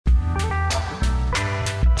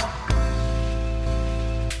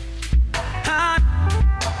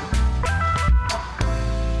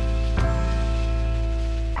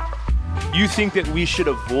you think that we should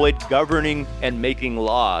avoid governing and making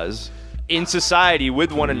laws in society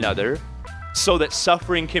with one another so that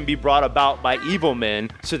suffering can be brought about by evil men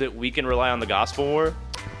so that we can rely on the gospel more?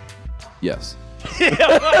 Yes. Do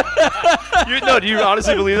you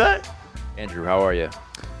honestly believe that? Andrew, how are you?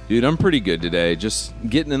 Dude, I'm pretty good today. Just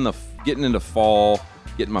getting into fall,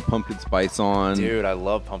 getting my pumpkin spice on. Dude, I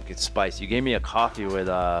love pumpkin spice. You gave me a coffee with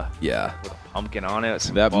a pumpkin on it.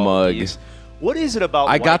 That mug. Leaves. What is it about?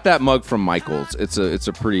 I got that mug from Michael's. It's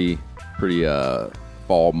a pretty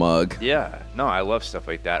fall mug. Yeah. No, I love stuff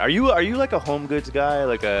like that. Are you like a Home Goods guy,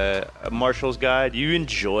 like a Marshall's guy? Do you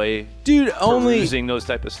enjoy perusing those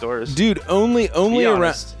type of stores? Dude, only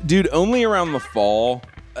around the fall.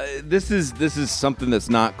 This is something that's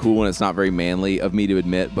not cool and it's not very manly of me to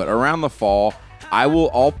admit, but around the fall,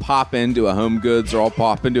 I'll pop into a Home Goods or I'll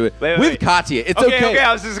pop into it with Katya. It's okay. Okay,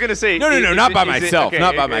 I was just gonna say. No, not by myself.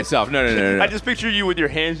 Not by myself. No. I just picture you with your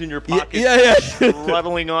hands in your pockets, yeah.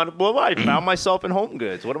 struggling on. Well, I found myself in Home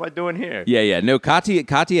Goods. What am I doing here? Yeah. No,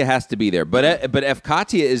 Katya has to be there. But if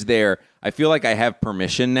Katya is there, I feel like I have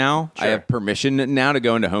permission now. Sure. I have permission now to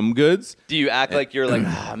go into Home Goods. Do you act like you're like,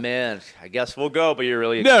 man, I guess we'll go, but you're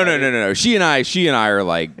really excited? No. She and I are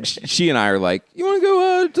like, you want to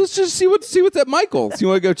go? Let's just see what's at Michael's. You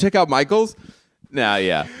want to go check out Michael's? Nah,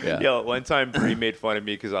 yeah. Yo, one time Bree made fun of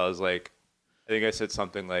me because I was like, I think I said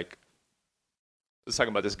something like, I was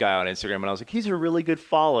talking about this guy on Instagram, and I was like, he's a really good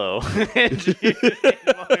follow. And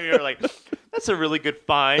you're like, that's a really good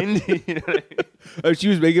find. You know what I mean? Oh, she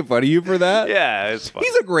was making fun of you for that? Yeah, it's fun.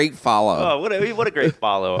 He's a great follow. Oh, what a great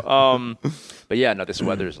follow. But yeah, no, this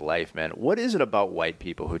weather's life, man. What is it about white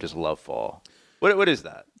people who just love fall? What is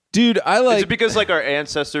that? Dude, Is it because like our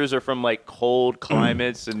ancestors are from like cold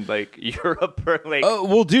climates and like Europe or like? Oh,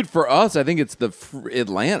 well, dude, for us, I think it's the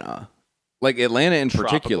Atlanta, like Atlanta in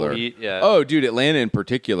particular. Heat, yeah. Oh, dude, Atlanta in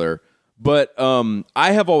particular. But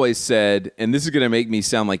I have always said, and this is going to make me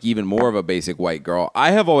sound like even more of a basic white girl.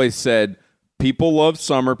 I have always said people love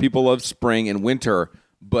summer, people love spring and winter,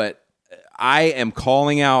 but I am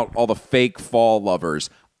calling out all the fake fall lovers.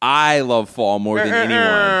 I love fall more than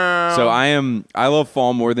anyone. So I love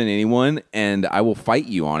fall more than anyone, and I will fight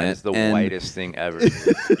you on it. It's the whitest thing ever.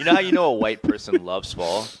 You know how you know a white person loves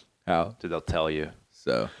fall? How? So they'll tell you.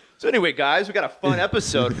 So anyway, guys, we got a fun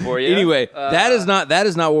episode for you. Anyway, that is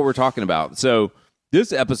not what we're talking about. So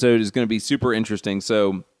this episode is going to be super interesting.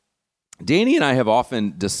 So Danny and I have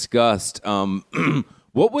often discussed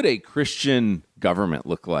what would a Christian government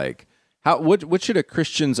look like? What should a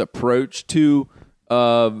Christian's approach to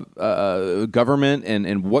government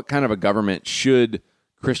and what kind of a government should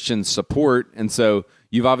Christians support? And so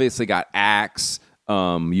you've obviously got Acts,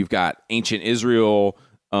 you've got ancient Israel,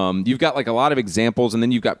 you've got like a lot of examples, and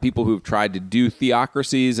then you've got people who've tried to do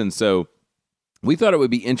theocracies. And so we thought it would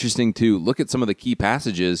be interesting to look at some of the key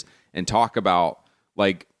passages and talk about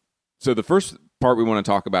so the first part we want to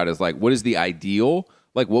talk about is like, what is the ideal?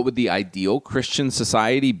 Like, what would the ideal Christian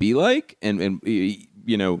society be like? And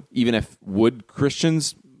even if would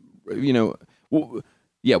Christians, what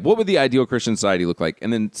would the ideal Christian society look like?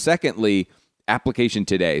 And then secondly, application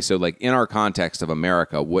today. So like in our context of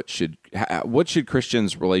America, what should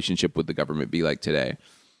Christians' relationship with the government be like today?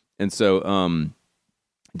 And so,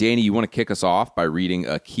 Danny, you want to kick us off by reading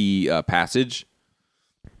a key passage?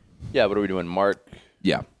 Yeah, what are we doing? Mark?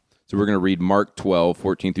 Yeah. So we're going to read Mark 12,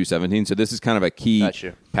 14 through 17. So this is kind of a key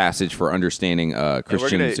passage for understanding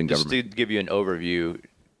Christians and government. Just to give you an overview,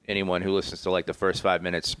 anyone who listens to like the first 5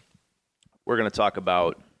 minutes, we're going to talk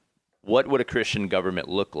about what would a Christian government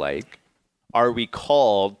look like? Are we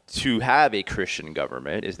called to have a Christian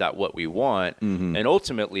government? Is that what we want? Mm-hmm. And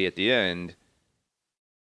ultimately at the end,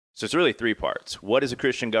 so it's really 3 parts. What does a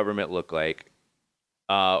Christian government look like?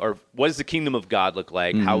 Or what does the kingdom of God look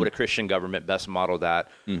like? Mm-hmm. How would a Christian government best model that?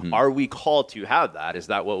 Mm-hmm. Are we called to have that? Is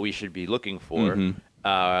that what we should be looking for,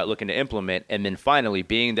 looking to implement? And then finally,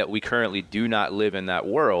 being that we currently do not live in that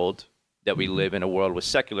world, that we live in a world with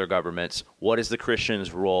secular governments, what is the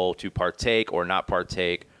Christian's role to partake or not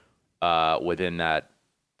partake within that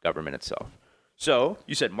government itself? So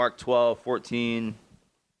you said Mark 12, 14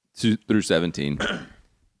 through 17.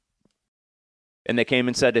 And they came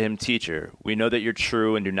and said to him, "Teacher, we know that you're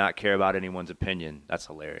true and do not care about anyone's opinion." That's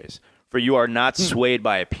hilarious. "For you are not swayed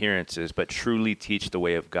by appearances, but truly teach the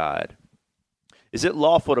way of God. Is it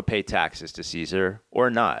lawful to pay taxes to Caesar or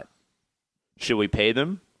not? Should we pay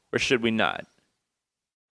them or should we not?"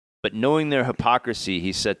 But knowing their hypocrisy,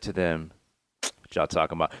 he said to them, what y'all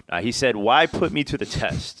talking about? He said, "Why put me to the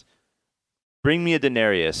test? Bring me a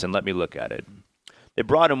denarius and let me look at it." They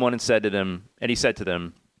brought him one and he said to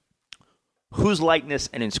them, "Whose likeness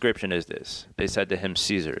and inscription is this?" They said to him,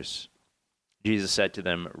 "Caesar's." Jesus said to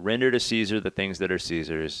them, "Render to Caesar the things that are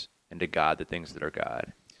Caesar's, and to God the things that are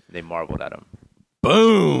God." And they marveled at him.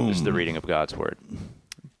 Boom. This is the reading of God's word.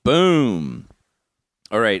 Boom.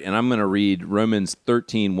 All right, and I'm going to read Romans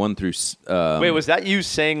 13, 1 through... Wait, was that you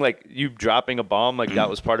saying, like, you dropping a bomb, like that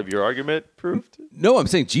was part of your argument proved? No, I'm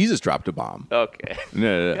saying Jesus dropped a bomb. Okay.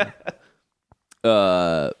 No.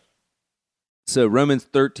 So Romans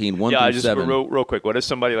 13, 1 through 7. Real quick, what if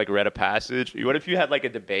somebody, like, read a passage? What if you had, like, a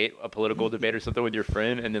debate, a political debate or something with your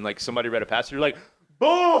friend, and then, like, somebody read a passage, you're like,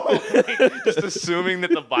 boom! Like, just assuming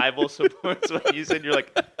that the Bible supports what you said, you're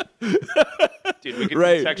like... Dude, we can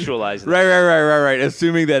contextualize that. Right.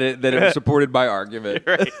 Assuming that it was supported by argument.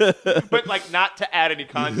 Right. But, like, not to add any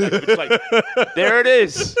context. But like, there it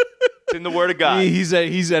is. It's in the Word of God. He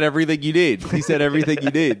said everything you need. He said everything you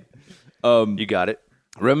need. You got it.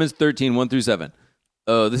 Romans 13, 1 through 7.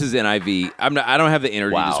 Oh, this is NIV. I don't have the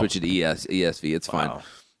energy to Wow. switch it to ESV. It's fine. Wow.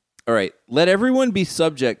 All right. Let everyone be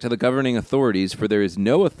subject to the governing authorities, for there is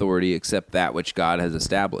no authority except that which God has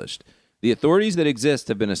established. The authorities that exist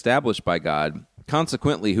have been established by God.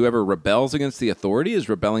 Consequently, whoever rebels against the authority is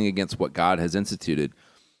rebelling against what God has instituted.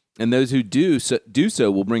 And those who do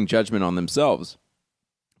so will bring judgment on themselves.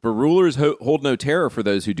 For rulers hold no terror for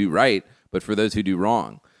those who do right, but for those who do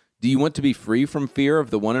wrong. Do you want to be free from fear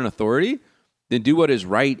of the one in authority? Then do what is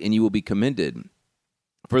right, and you will be commended.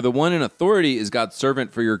 For the one in authority is God's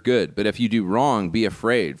servant for your good. But if you do wrong, be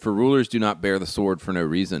afraid, for rulers do not bear the sword for no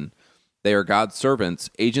reason. They are God's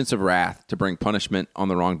servants, agents of wrath, to bring punishment on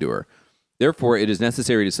the wrongdoer. Therefore, it is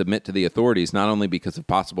necessary to submit to the authorities, not only because of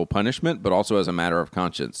possible punishment, but also as a matter of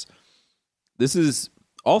conscience. This is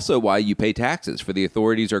also why you pay taxes, for the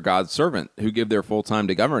authorities are God's servant, who give their full time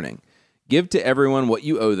to governing. Give to everyone what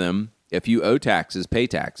you owe them. If you owe taxes, pay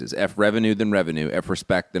taxes. If revenue, then revenue. If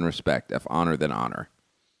respect, then respect. If honor, then honor.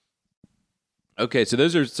 Okay, so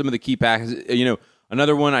those are some of the key passages.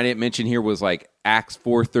 Another one I didn't mention here was like Acts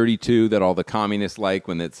 4:32 that all the communists like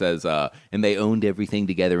when it says, and they owned everything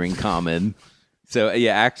together in common. So,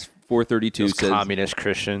 Acts 4:32 says... communist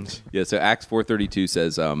Christians. Yeah, so Acts 4:32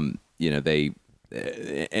 says,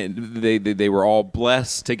 they were all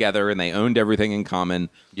blessed together and they owned everything in common.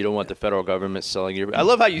 You don't want the federal government selling your... I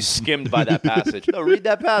love how you skimmed by that passage. No, read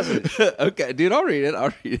that passage. Okay, dude, I'll read it.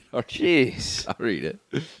 Jeez. I'll read it.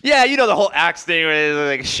 Yeah, the whole Acts thing where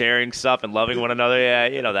they're like sharing stuff and loving one another.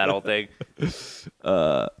 Yeah, that whole thing.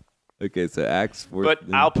 Okay, so Acts 4. But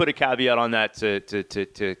I'll put a caveat on that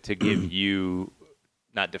to give you,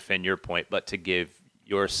 not defend your point, but to give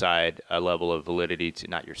your side a level of validity to,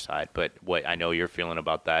 not your side, but what I know you're feeling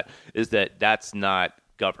about that is that's not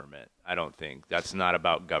government. I don't think that's not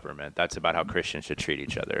about government. That's about how Christians should treat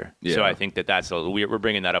each other. Yeah. So I think we're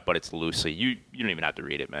bringing that up, but it's loosely. You don't even have to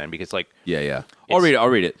read it, man, because like I'll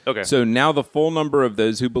read it. Okay. So now the full number of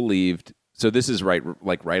those who believed. So this is right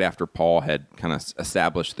after Paul had kind of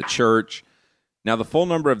established the church. Now the full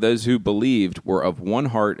number of those who believed were of one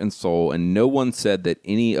heart and soul, and no one said that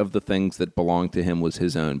any of the things that belonged to him was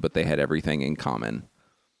his own, but they had everything in common.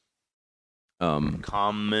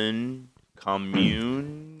 Commune.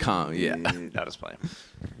 That was playing.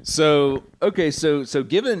 So okay, so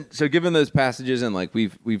given those passages and like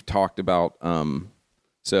we've talked about.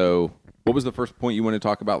 So what was the first point you want to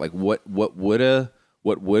talk about? Like what would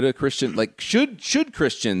a Christian like? Should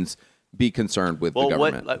Christians be concerned with the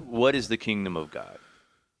government? What is the kingdom of God?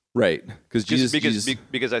 Right, because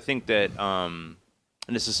I think that, and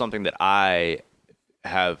this is something that I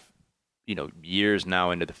have, years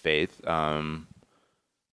now into the faith, had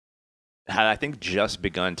I think just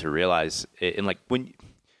begun to realize, and like when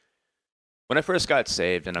I first got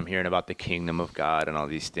saved, and I'm hearing about the kingdom of God and all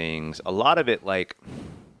these things, a lot of it like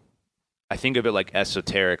I think of it like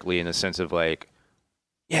esoterically in the sense of like,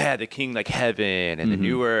 yeah, the king, like heaven and the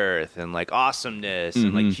new earth and like awesomeness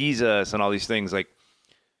and like Jesus and all these things. Like,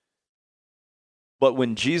 but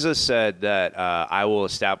when Jesus said that I will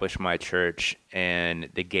establish my church and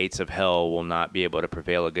the gates of hell will not be able to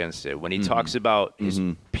prevail against it, when he talks about his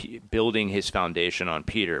building his foundation on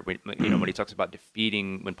Peter, when he talks about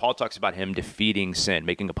when Paul talks about him defeating sin,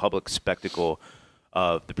 making a public spectacle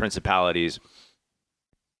of the principalities.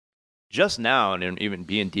 Just now, and even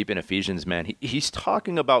being deep in Ephesians, man, he's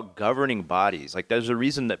talking about governing bodies. Like, there's a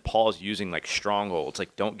reason that Paul's using, like, strongholds.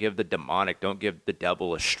 Like, don't give the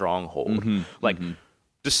devil a stronghold. The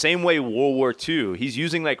same way World War II, he's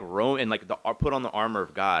using, like, Rome and, like, put on the armor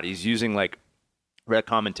of God. He's using, like, read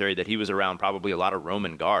commentary that he was around probably a lot of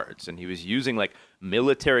Roman guards, and he was using, like,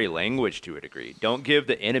 military language to a degree. Don't give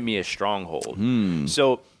the enemy a stronghold.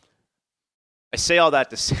 So I say all that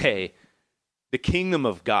to say, the kingdom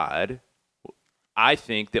of God, I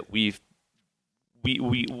think that it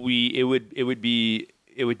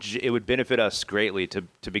would benefit us greatly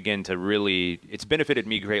to begin to really. It's benefited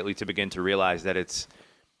me greatly to begin to realize that it's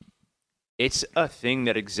a thing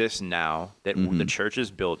that exists now that the church is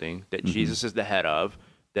building, that Jesus is the head of,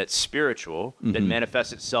 that's spiritual, that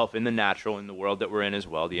manifests itself in the natural, in the world that we're in as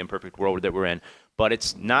well, the imperfect world that we're in. But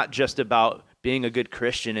it's not just about being a good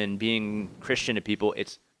Christian and being Christian to people.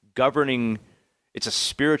 It's governing. It's a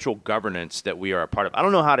spiritual governance that we are a part of. I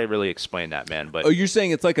don't know how to really explain that, man. But you're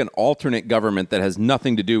saying it's like an alternate government that has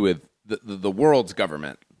nothing to do with the world's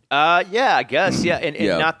government. Yeah, I guess. Yeah,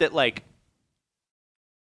 and not that like.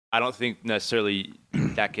 I don't think necessarily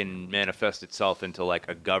that can manifest itself into like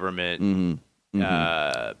a government,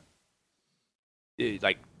 like,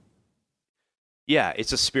 yeah,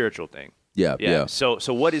 it's a spiritual thing. Yeah. So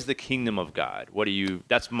what is the kingdom of God?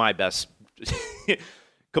 That's my best,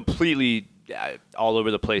 completely all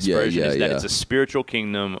over the place version is that it's a spiritual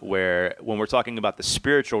kingdom where when we're talking about the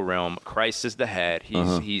spiritual realm, Christ is the head.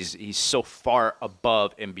 He's so far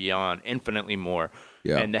above and beyond, infinitely more.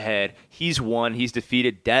 Yeah. And the head, he's won. He's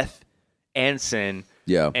defeated death and sin.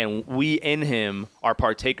 Yeah. And we in him are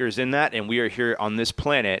partakers in that, and we are here on this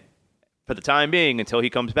planet for the time being until he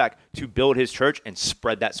comes back to build his church and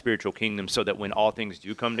spread that spiritual kingdom so that when all things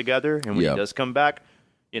do come together and when he does come back,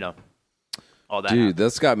 all that. Dude, happens.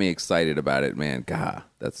 that's got me excited about it, man. God,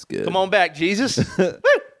 that's good. Come on back, Jesus.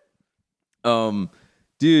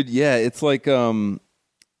 Dude, yeah, it's like so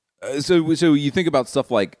you think about stuff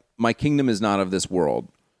like my kingdom is not of this world,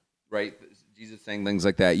 right? Jesus saying things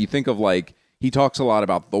like that. You think of like, he talks a lot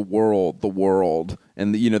about the world,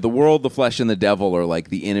 and the world, the flesh, and the devil are like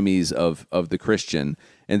the enemies of the Christian.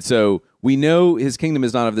 And so we know his kingdom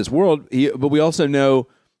is not of this world, but we also know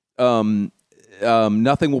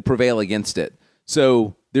nothing will prevail against it.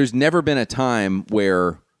 So there's never been a time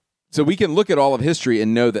where, so we can look at all of history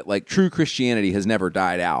and know that like true Christianity has never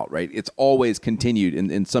died out, right? It's always continued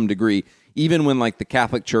in some degree. Even when like the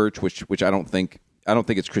Catholic Church, which I don't think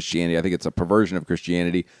it's Christianity, I think it's a perversion of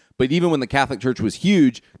Christianity. But even when the Catholic Church was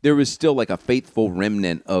huge, there was still like a faithful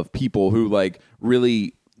remnant of people who like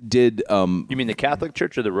really did. You mean the Catholic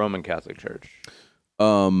Church or the Roman Catholic Church?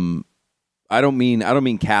 I don't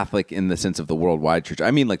mean Catholic in the sense of the worldwide church.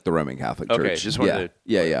 I mean like the Roman Catholic Church. Okay, just wanted to.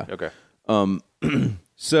 Yeah. Okay.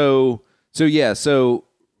 So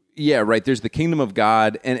yeah, right. There's the kingdom of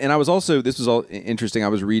God, and I was also, this was all interesting. I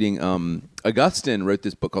was reading Augustine wrote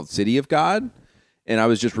this book called City of God, and I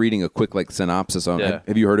was just reading a quick like synopsis on it.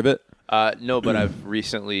 Have you heard of it? No, but I've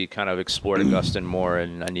recently kind of explored Augustine more,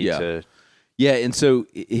 and I need to. Yeah, and so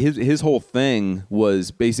his whole thing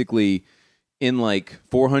was basically in like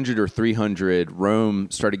 400 or 300,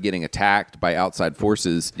 Rome started getting attacked by outside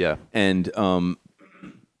forces. Yeah, and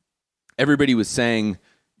everybody was saying,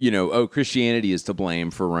 Christianity is to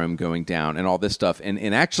blame for Rome going down and all this stuff.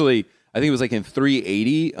 And actually, I think it was like in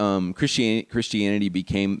 380, Christianity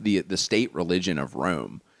became the state religion of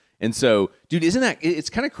Rome. And so, dude, it's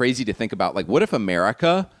kind of crazy to think about, like, what if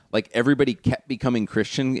America, like, everybody kept becoming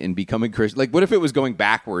Christian and becoming Christian? Like, what if it was going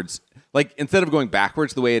backwards? Like, instead of going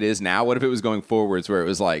backwards the way it is now, what if it was going forwards where it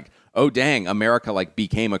was like, oh, dang, America, like,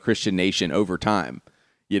 became a Christian nation over time,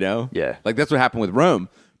 Yeah. Like, that's what happened with Rome.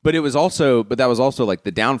 But that was also like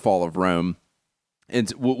the downfall of Rome,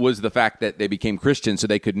 and was the fact that they became Christian, so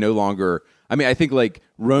they could no longer. I mean, I think like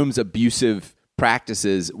Rome's abusive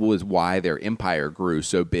practices was why their empire grew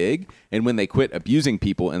so big, and when they quit abusing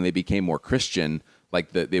people and they became more Christian, like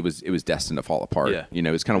it was destined to fall apart. Yeah,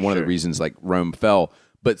 it's kind of one of the reasons like Rome fell.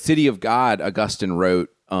 But City of God, Augustine wrote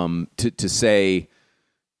to say.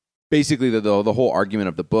 Basically, the whole argument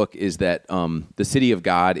of the book is that the City of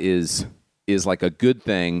God is like a good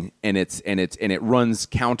thing, and it runs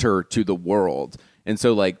counter to the world. And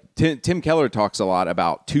so like Tim Keller talks a lot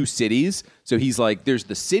about two cities. So he's like, there's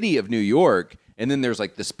the city of New York, and then there's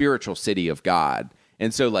like the spiritual city of God.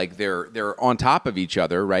 And so like they're on top of each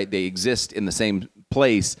other, right? They exist in the same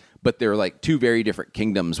place, but they're like two very different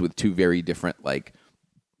kingdoms with two very different like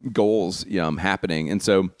goals happening. And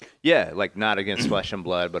so like not against flesh and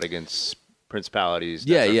blood, but against principalities.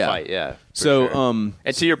 Fight. So sure.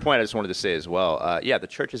 And to your point, I just wanted to say as well, the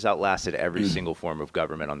church has outlasted every single form of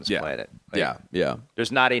government on this planet. Like,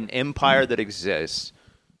 there's not an empire that exists,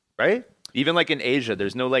 right? Even like in Asia,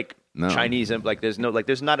 there's no like Chinese, like there's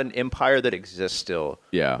not an empire that exists still.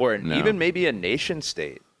 Even maybe a nation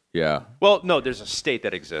state. Yeah. Well, no, there's a state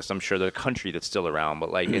that exists. I'm sure there's a country that's still around,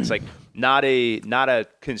 but like it's like not a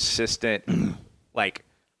consistent like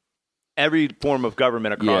every form of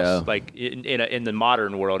government across like in the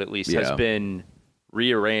modern world at least has been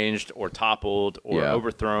rearranged or toppled or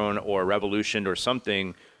overthrown or revolutioned or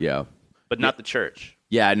something. Yeah. But not the church.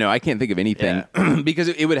 Yeah, no, I can't think of anything because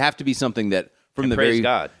it would have to be something that from the praise very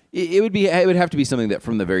God. It would have to be something that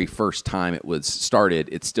from the very first time it was started,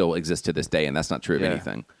 it still exists to this day, and that's not true of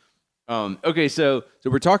anything. Okay, so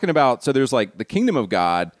we're talking about there's like the kingdom of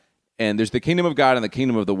God, and there's the kingdom of God and the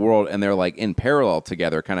kingdom of the world, and they're like in parallel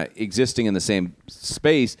together, kind of existing in the same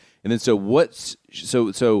space. And then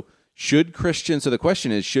so should Christians? So the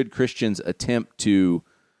question is, should Christians attempt to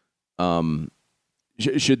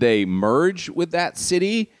should they merge with that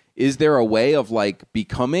city? Is there a way of like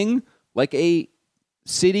becoming like a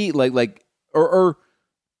city, or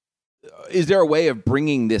is there a way of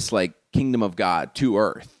bringing this like kingdom of God to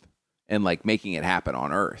earth and like making it happen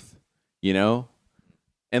on earth? You know,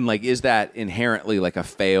 and like is that inherently like a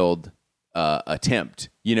failed attempt?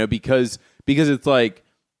 You know, because it's like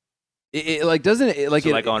it like doesn't it like So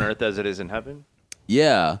it, like on earth as it is in heaven?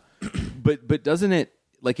 Yeah, but doesn't it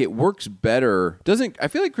like it works better? I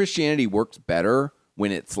feel like Christianity works better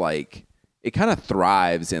when it's like it kind of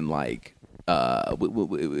thrives in like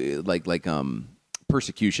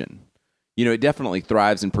persecution. You know, it definitely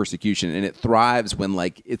thrives in persecution, and it thrives when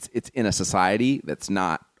like it's in a society that's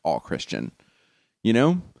not all Christian. You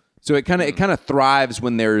know, so it kind of thrives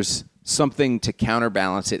when there's something to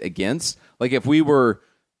counterbalance it against. Like if we were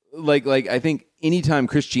like I think anytime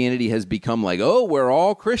Christianity has become like, oh, we're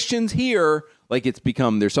all Christians here, like it's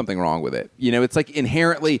become there's something wrong with it. You know, it's like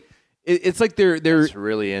inherently, it's like they're. That's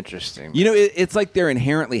really interesting. You know, it's like there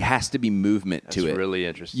inherently has to be movement to it. That's really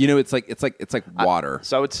interesting. You know, it's like water.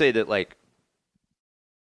 So I would say that like,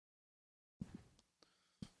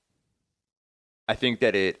 I think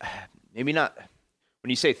that it maybe not. When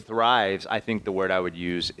you say thrives, I think the word I would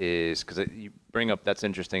use is because you bring up that's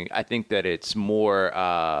interesting. I think that it's more.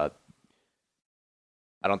 I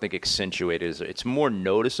don't think accentuated. It's more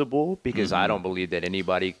noticeable because I don't believe that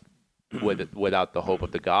anybody without the hope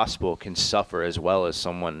of the gospel can suffer as well as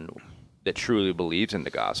someone that truly believes in the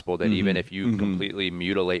gospel. That even if you completely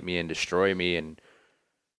mutilate me and destroy me and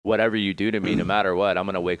whatever you do to me, no matter what, I'm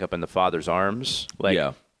going to wake up in the Father's arms.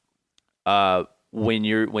 Like, when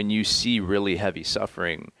you see really heavy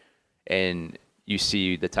suffering and you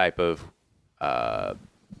see the type of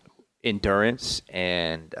endurance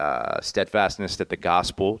and steadfastness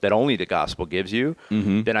that only the gospel gives you,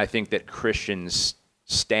 then I think that Christians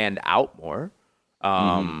stand out more.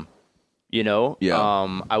 You know,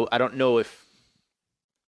 I don't know if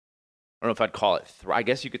I'd call it. I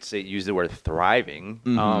guess you could use the word thriving.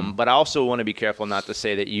 But I also want to be careful not to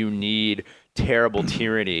say that you need terrible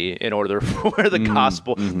tyranny in order for the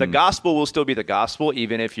gospel. The gospel will still be the gospel,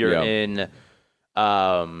 even if you're in,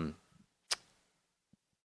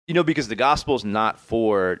 you know, because the gospel is not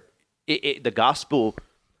for it. The gospel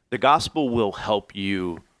will help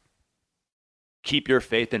you keep your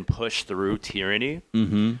faith and push through tyranny.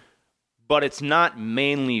 But it's not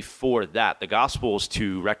mainly for that. The gospel is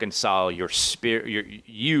to reconcile your spirit,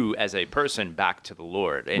 you as a person, back to the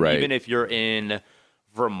Lord. And even if you're in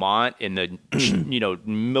Vermont, in the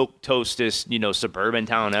milk toastest suburban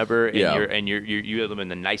town ever, and you live in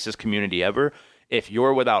the nicest community ever, if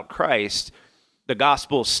you're without Christ, the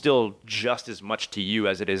gospel is still just as much to you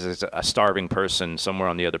as it is as a starving person somewhere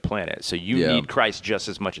on the other planet. So you need Christ just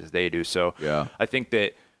as much as they do. So I think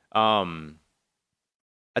that.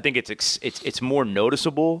 I think it's more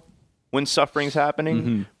noticeable when suffering's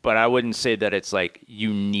happening, but I wouldn't say that it's like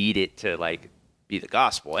you need it to like be the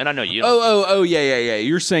gospel. And I know you. Yeah.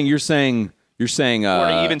 You're saying. Or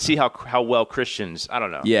to even see how well Christians. I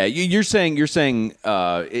don't know. Yeah, you're saying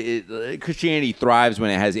Christianity thrives when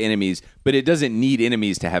it has enemies, but it doesn't need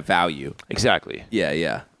enemies to have value. Exactly.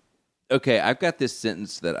 Yeah. Okay, I've got this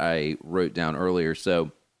sentence that I wrote down earlier.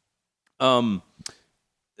 So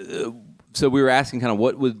we were asking kind of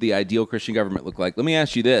what would the ideal Christian government look like? Let me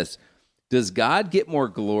ask you this. Does God get more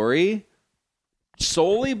glory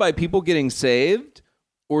solely by people getting saved,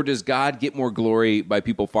 or does God get more glory by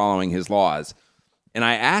people following his laws? And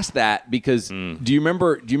I asked that because do you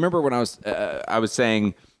remember when I was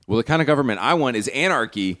saying, well, the kind of government I want is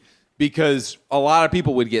anarchy, because a lot of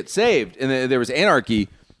people would get saved and there was anarchy,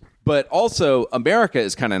 but also America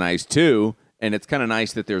is kind of nice too. And it's kind of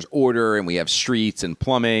nice that there's order and we have streets and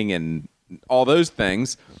plumbing and all those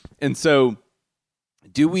things. And so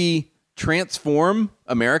do we transform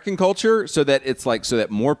American culture so that it's like, so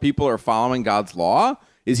that more people are following God's law?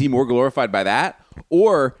 Is he more glorified by that?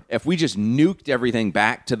 Or if we just nuked everything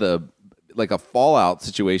back to like a Fallout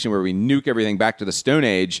situation where we nuke everything back to the Stone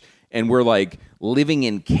Age and we're like living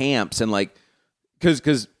in camps and like,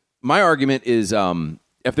 because my argument is,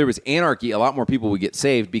 if there was anarchy, a lot more people would get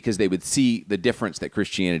saved because they would see the difference that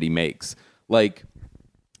Christianity makes. Like,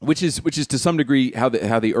 which is to some degree how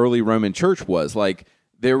the early Roman church was. Like,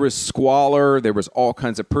 there was squalor, there was all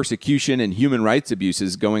kinds of persecution and human rights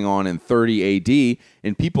abuses going on in 30 AD,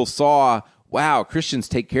 and people saw, wow, Christians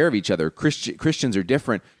take care of each other. Christians are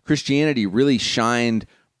different. Christianity really shined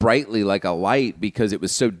brightly like a light because it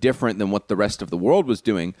was so different than what the rest of the world was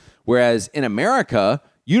doing. Whereas in America,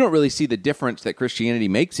 you don't really see the difference that Christianity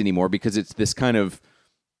makes anymore because it's this kind of,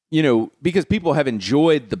 because people have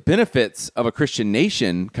enjoyed the benefits of a Christian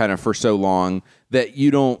nation kind of for so long that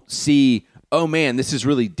you don't see, oh man, this is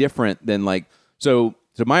really different than so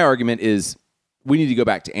my argument is we need to go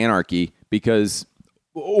back to anarchy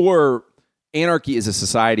or anarchy is a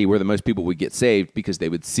society where the most people would get saved because they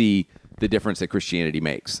would see the difference that Christianity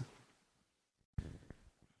makes.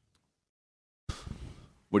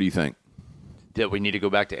 What do you think? That we need to go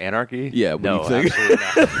back to anarchy? Yeah, what do you think?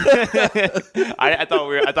 Absolutely not. I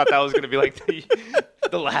thought that was going to be like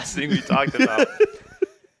the last thing we talked about.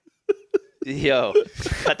 Yo,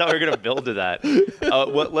 I thought we were going to build to that.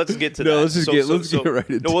 Let's get to that. No, let's just get right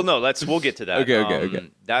into it. We'll get to that. Okay.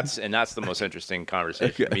 That's the most interesting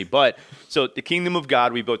conversation for me. But so the kingdom of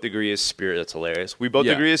God, we both agree is spirit. That's hilarious. We both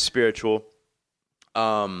agree is spiritual.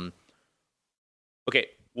 Okay.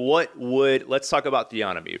 Let's talk about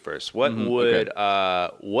theonomy first. What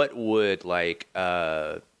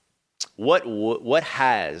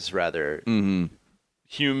has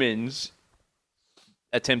humans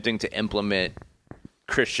attempting to implement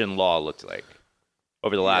Christian law looked like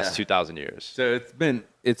over the last 2,000 years? So it's been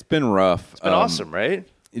rough. It's been awesome, right?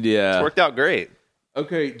 Yeah. It's worked out great.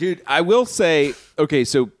 Okay, dude, I will say,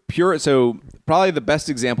 so probably the best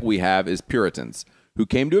example we have is Puritans who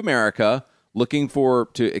came to America looking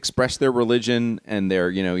to express their religion, and they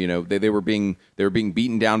were being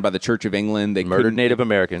beaten down by the Church of England. They murdered Native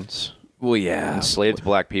Americans. Well, yeah, enslaved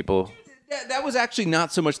black people. That was actually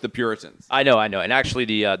not so much the Puritans. I know, and actually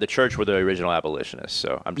the church were the original abolitionists.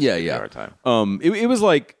 So I'm just giving you a hard time. It was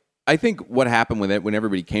like, I think what happened when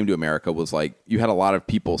everybody came to America was like you had a lot of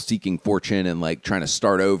people seeking fortune and like trying to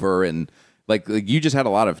start over, and like you just had a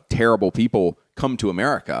lot of terrible people come to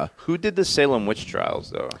America. Who did the Salem witch trials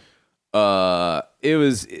though? It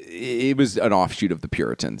was an offshoot of the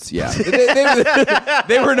Puritans. Yeah,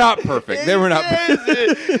 they were not perfect. They were not.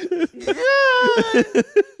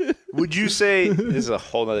 Would you say this is a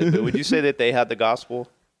whole other? Would you say that they had the gospel?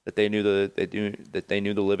 That they knew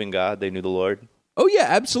the living God. They knew the Lord. Oh yeah,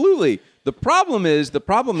 absolutely. The problem is, dude.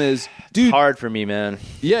 It's hard for me, man.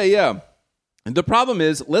 Yeah. And the problem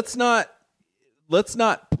is, let's not.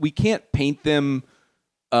 We can't paint them.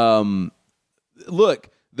 Look.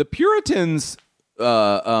 The Puritans,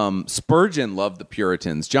 Spurgeon loved the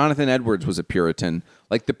Puritans. Jonathan Edwards was a Puritan.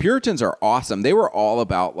 Like, the Puritans are awesome. They were all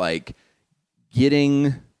about, like,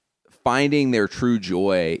 finding their true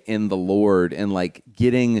joy in the Lord and, like,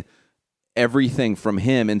 getting everything from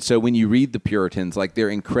Him. And so when you read the Puritans, like, they're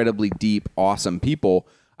incredibly deep, awesome people.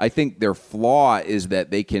 I think their flaw is that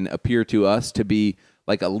they can appear to us to be,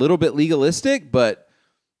 like, a little bit legalistic, but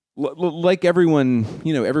like everyone,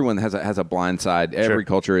 everyone has a blind side. Every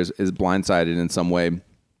culture is blindsided in some way.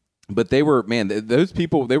 But they were, those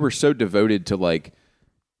people, they were so devoted to like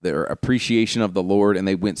their appreciation of the Lord, and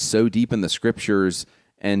they went so deep in the scriptures.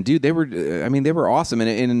 And dude, they were awesome.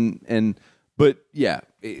 But yeah,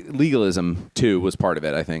 legalism too was part of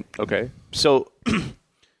it, I think. Okay. So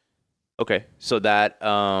that,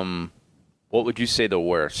 what would you say the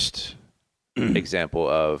worst example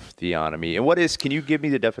of theonomy, and can you give me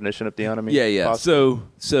the definition of theonomy? Yeah. So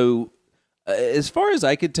as far as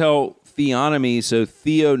I could tell, theonomy, so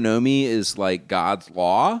theonomy is like God's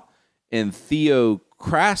law, and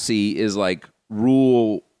theocracy is like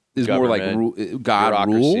rule, is government, more like God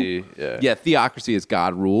rule. Yeah, theocracy is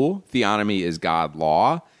God rule. Theonomy is God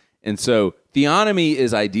law. And so theonomy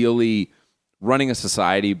is ideally running a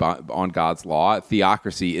society on God's law.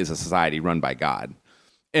 Theocracy is a society run by God.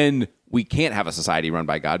 And we can't have a society run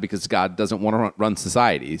by God because God doesn't want to run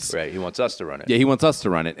societies. Right. He wants us to run it. Yeah, He wants us to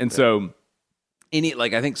run it. And so, I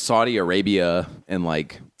think Saudi Arabia and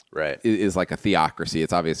is like a theocracy.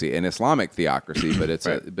 It's obviously an Islamic theocracy, but it's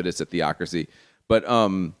a theocracy. But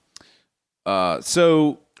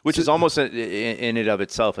which is almost in and of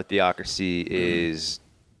itself a theocracy is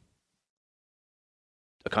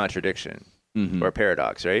a contradiction. Or a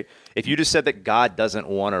paradox, right? If you just said that God doesn't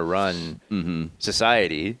want to run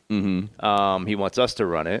society, He wants us to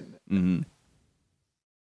run it, then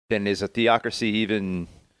is a theocracy even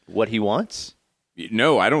what He wants?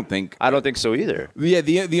 No, I don't think so either. Yeah,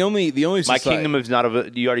 the only my society, kingdom is not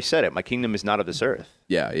of. You already said it. My kingdom is not of this earth.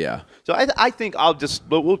 Yeah. So I think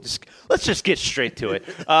let's just get straight to it.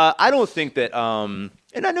 I don't think that.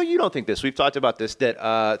 And I know you don't think this. We've talked about this,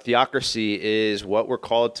 that theocracy is what we're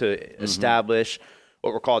called to establish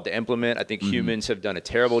what we're called to implement. I think humans have done a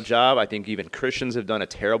terrible job. I think even Christians have done a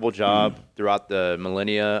terrible job throughout the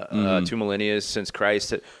millennia, 2 millennia since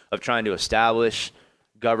Christ, of trying to establish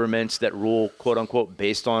governments that rule, quote unquote,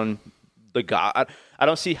 based on the God. I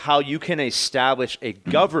don't see how you can establish a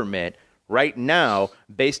government right now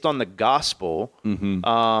based on the gospel.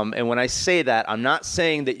 And when I say that, I'm not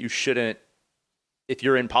saying that you shouldn't, if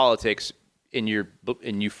you're in politics and you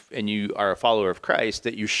are a follower of Christ,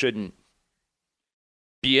 that you shouldn't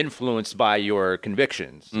be influenced by your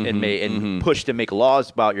convictions and push to make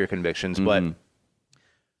laws about your convictions. But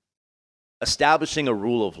establishing a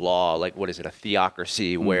rule of law, like what is it, a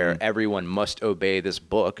theocracy where everyone must obey this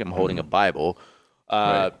book. I'm holding a Bible.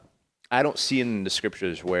 Right. I don't see in the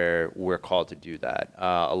scriptures where we're called to do that.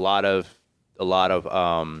 A lot of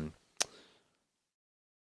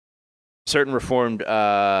certain Reformed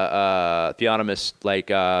theonomists like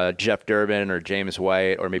Jeff Durbin or James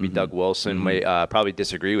White or maybe Doug Wilson may probably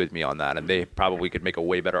disagree with me on that, and they probably could make a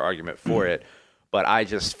way better argument for it. But I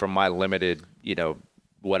just, from my limited,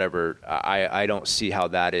 whatever, I don't see how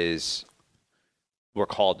that is. We're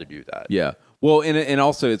called to do that. Yeah. Well, and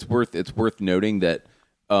also it's worth noting that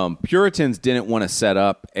Puritans didn't want to set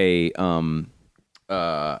up a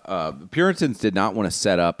Puritans did not want to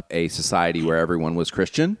set up a society where everyone was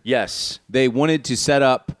Christian. Yes. They wanted to set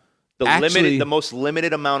up the most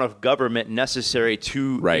limited amount of government necessary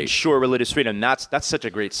to ensure religious freedom. That's such a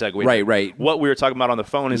great segue. Right. What we were talking about on the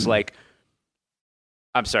phone is like,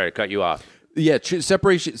 I'm sorry to cut you off. Yeah,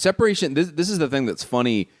 separation. This is the thing that's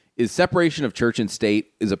funny, is separation of church and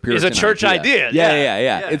state is a Puritan idea. It's a church idea.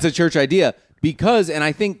 Yeah. It's a church idea because, and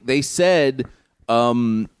I think they said,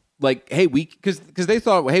 like, hey, because they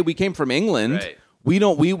thought, hey, we came from England. Right. We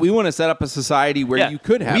want to set up a society where you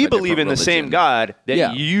could have. We believe in religion. the same God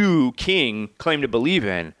that you, king, claim to believe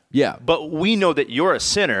in. Yeah, but we know that you're a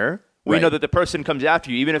sinner. We know that the person comes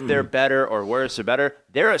after you, even if they're better or worse or better,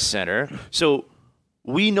 they're a sinner. So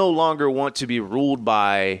we no longer want to be ruled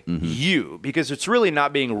by you, because it's really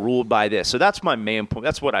not being ruled by this. So that's my main point.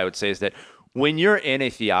 That's what I would say, is that when you're in a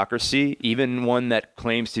theocracy, even one that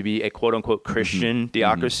claims to be a quote-unquote Christian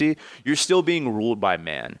theocracy, you're still being ruled by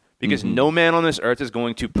man, because no man on this earth is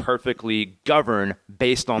going to perfectly govern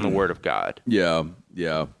based on the word of God. Yeah.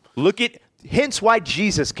 Hence why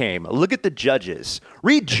Jesus came. Look at the Judges.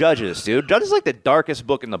 Read Judges, dude. Judges is like the darkest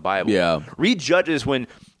book in the Bible. Yeah. Read Judges and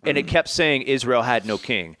it kept saying Israel had no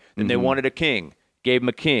king. Then they wanted a king, gave him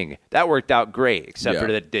a king. That worked out great, except for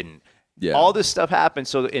that it didn't. Yeah. All this stuff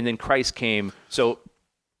happened, and then Christ came. So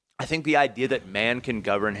I think the idea that man can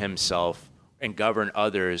govern himself and govern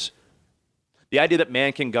others, the idea that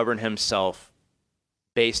man can govern himself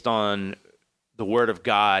based on the word of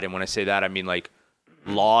God, and when I say that, I mean like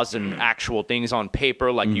laws and actual things on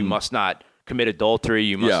paper, like you must not commit adultery,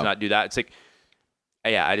 you must not do that. It's like,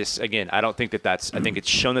 I don't think I think it's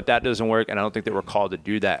shown that doesn't work, and I don't think that we're called to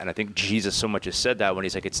do that. And I think Jesus so much has said that when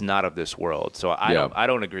he's like, it's not of this world. So I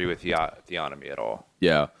don't agree with theonomy at all.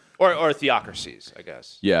 Yeah. Or theocracies, I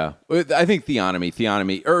guess. Yeah. I think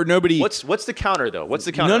theonomy, or nobody. What's the counter, though? What's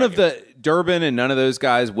the counter? None of the Durbin and none of those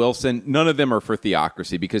guys, Wilson, none of them are for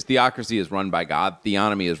theocracy, because theocracy is run by God.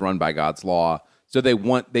 Theonomy is run by God's law. So they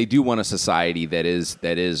do want a society that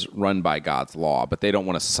is run by God's law, but they don't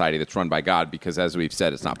want a society that's run by God, because, as we've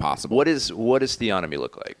said, it's not possible. What does theonomy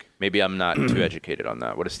look like? Maybe I'm not too educated on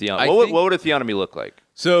that. What is theonomy? What would a theonomy look like?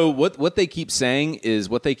 So what they keep saying is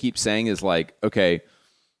like, okay,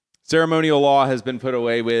 ceremonial law has been put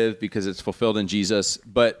away with because it's fulfilled in Jesus,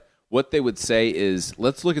 but what they would say is,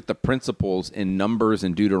 let's look at the principles in Numbers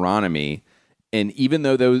and Deuteronomy. And even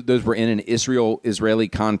though those were in an Israeli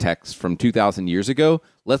context from 2,000 years ago,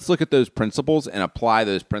 let's look at those principles and apply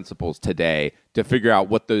those principles today to figure out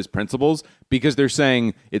what those principles, because they're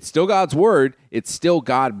saying it's still God's word, it's still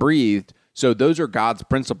God-breathed, so those are God's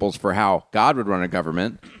principles for how God would run a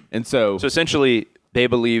government. And so essentially, they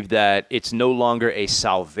believe that it's no longer a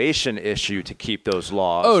salvation issue to keep those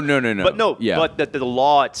laws. Oh, no. But that the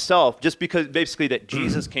law itself, just because basically that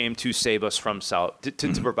Jesus came to save us from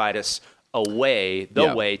to provide us a way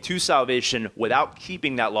to salvation without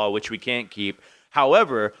keeping that law, which we can't keep.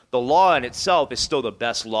 However, the law in itself is still the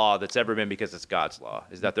best law that's ever been, because it's God's law.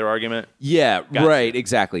 Is that their argument? Yeah, gotcha. Right,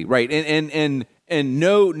 exactly. Right. And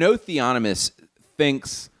no theonomist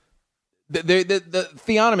thinks the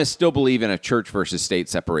theonomists still believe in a church versus state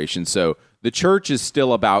separation. So the church is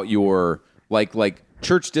still about your like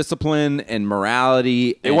church discipline and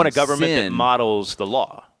morality. They want a government that models the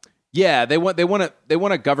law. Yeah, they want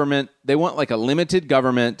a government. They want like a limited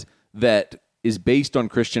government that is based on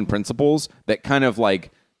Christian principles, that kind of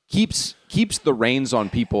like keeps the reins on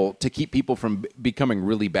people to keep people from becoming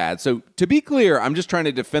really bad. So to be clear, I'm just trying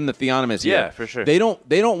to defend the theonomists here. Yeah, for sure. They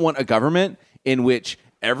don't want a government in which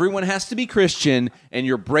everyone has to be Christian and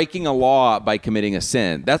you're breaking a law by committing a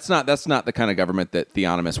sin. That's not the kind of government that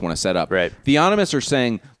theonomists want to set up. Right. Theonomists are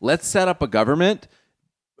saying, let's set up a government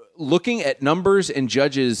looking at numbers and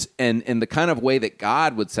judges and the kind of way that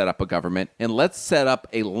God would set up a government, and let's set up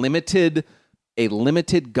a limited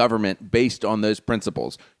government based on those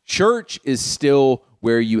principles. Church is still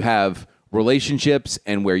where you have relationships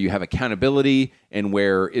and where you have accountability and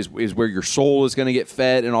where is where your soul is going to get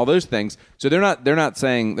fed and all those things. So they're not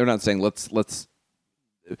saying let's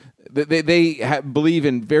believe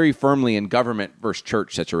in very firmly in government versus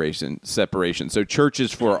church separation. So church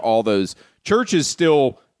is for all those. Church is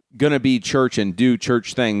still going to be church and do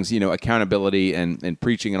church things, accountability and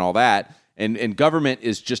preaching and all that. And government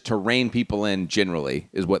is just to rein people in generally,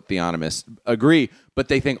 is what theonomists agree. But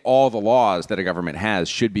they think all the laws that a government has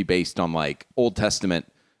should be based on like Old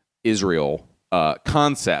Testament Israel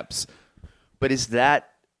concepts. But is that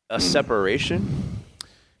a separation?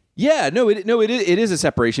 Yeah, it is a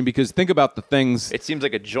separation, because think about the things. It seems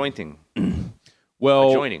like a jointing.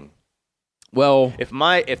 Well, Joining. Well, If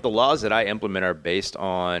the laws that I implement are based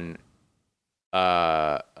on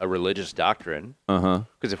a religious doctrine,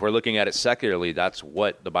 because if we're looking at it secularly, that's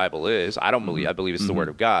what the Bible is. I don't believe. I believe it's the Word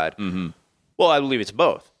of God. Well, I believe it's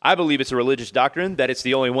both. I believe it's a religious doctrine, that it's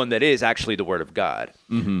the only one that is actually the Word of God.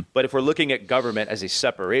 But if we're looking at government as a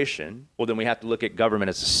separation, well, then we have to look at government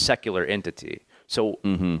as a secular entity. So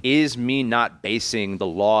is me not basing the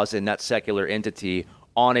laws in that secular entity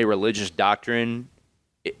on a religious doctrine,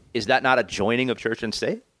 is that not a joining of church and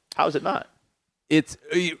state? How is it not? It's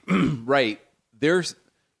right. There's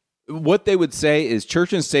what they would say is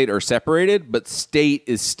church and state are separated, but state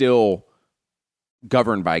is still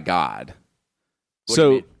governed by God. What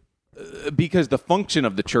do you Because the function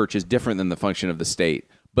of the church is different than the function of the state,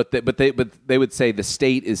 but they would say the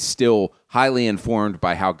state is still highly informed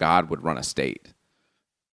by how God would run a state.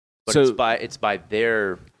 But it's by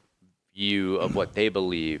their view of what they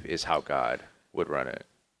believe is how God would run it.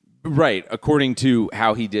 Right, according to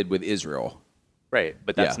how he did with Israel. Right,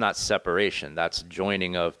 but that's not separation. That's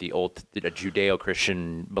joining of the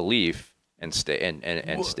Judeo-Christian belief and state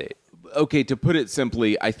and state. Okay, to put it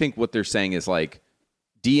simply, I think what they're saying is like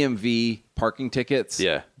DMV parking tickets.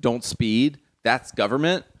 Yeah. Don't speed. That's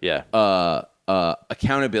government. Yeah.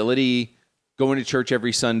 Accountability, going to church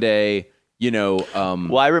every Sunday.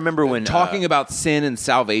 Well, I remember when talking about sin and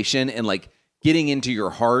salvation and like getting into your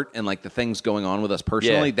heart and like the things going on with us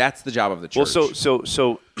personally. Yeah. That's the job of the church. Well,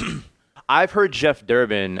 so I've heard Jeff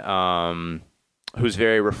Durbin, who's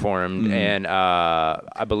very reformed, and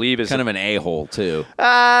I believe is kind of an a-hole too.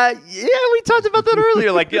 Yeah, we talked about that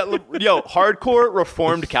earlier. Like, hardcore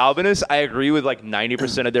reformed Calvinists, I agree with like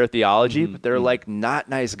 90% of their theology, but they're like not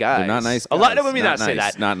nice guys. They're not nice guys. A lot of women not say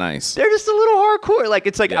nice. that. Not nice. They're just a little hardcore. Like,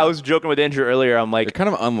 it's like I was joking with Andrew earlier. I'm like, they're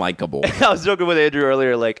kind of unlikable. I was joking with Andrew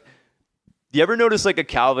earlier. Like, do you ever notice like a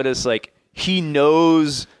Calvinist, like he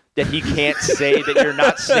knows that he can't say that you're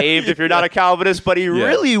not saved if you're not a Calvinist, but he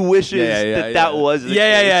really wishes that was the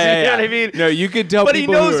case. You know what I mean? No, you could tell but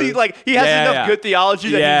people he knows who he has enough good theology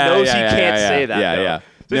that he knows he can't say that. Yeah.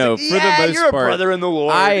 So No, like, for the most you're part, a brother in the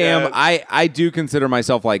Lord. I am. I do consider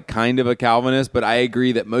myself like kind of a Calvinist, but I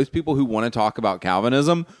agree that most people who want to talk about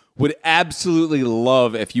Calvinism would absolutely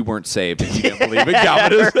love if you weren't saved and you didn't believe in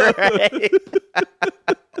Calvinism.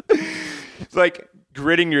 It's like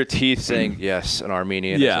gritting your teeth saying, yes, an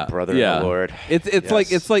Armenian is a brother in the Lord. It's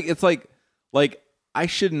like I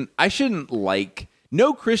shouldn't like,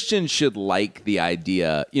 no Christian should like the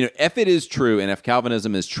idea, if it is true and if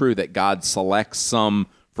Calvinism is true that God selects some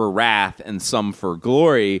for wrath and some for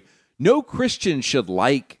glory, no human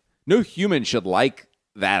should like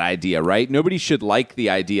that idea, right? Nobody should like the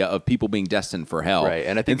idea of people being destined for hell. Right.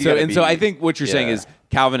 And I think so I think what you're saying is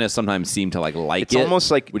Calvinists sometimes seem to like it's it. It's almost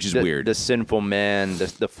like which is weird. The sinful man,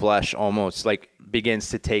 the flesh almost like begins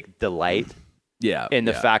to take delight in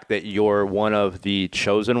the fact that you're one of the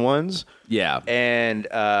chosen ones. Yeah. And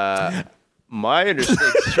my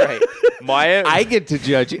understanding is right. I get to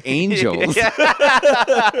judge angels.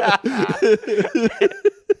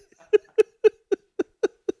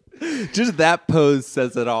 Just that pose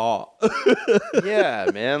says it all.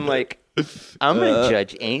 Yeah, man. Like, I'm gonna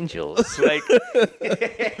judge angels. Like,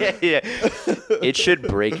 it should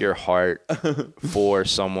break your heart for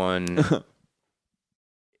someone.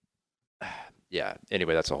 Yeah.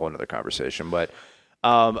 Anyway, that's a whole nother conversation. But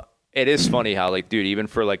it is funny how, like, dude, even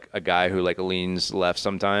for like a guy who like leans left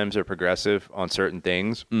sometimes or progressive on certain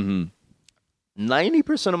things,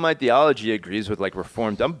 90% of my theology agrees with like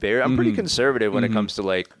Reformed. I'm pretty conservative when it comes to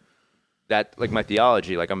like that, like my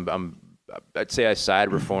theology. Like I'd say I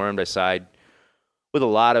side Reformed. I side with a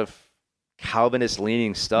lot of Calvinist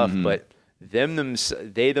leaning stuff, but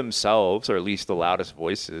they themselves, or at least the loudest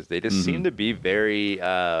voices, they just seem to be very,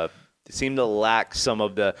 seem to lack some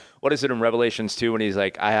of the, what is it in Revelations 2 when he's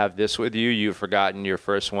like, I have this with you, you've forgotten your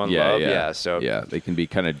first one love. Yeah, they can be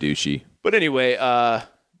kind of douchey. But anyway,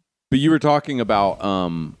 but you were talking about,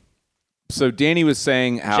 so Danny was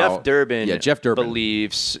saying how Jeff Durbin Durbin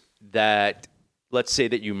believes that, let's say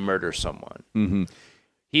that you murder someone.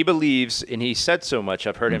 He believes, and he said so much,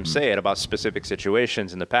 I've heard him say it about specific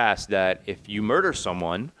situations in the past, that if you murder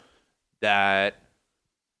someone, that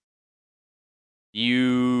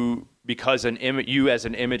you, because you as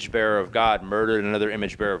an image bearer of God murdered another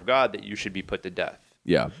image bearer of God, that you should be put to death.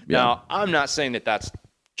 Yeah. Now, I'm not saying that that's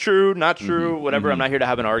true, not true, whatever. I'm not here to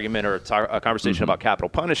have an argument or a conversation about capital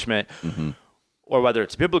punishment or whether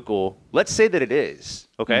it's biblical. Let's say that it is,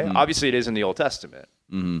 okay? Obviously, it is in the Old Testament.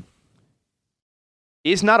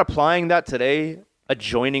 Is not applying that today a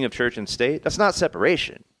joining of church and state? That's not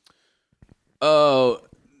separation. Oh,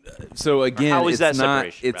 so again, how is that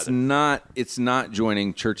not, separation? It's not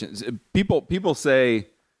joining church. People say,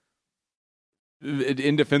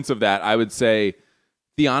 in defense of that, I would say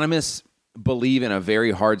theonomists believe in a very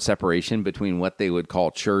hard separation between what they would call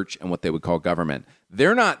church and what they would call government.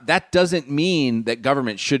 That doesn't mean that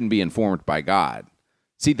government shouldn't be informed by God.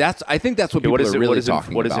 See, I think that's what people are really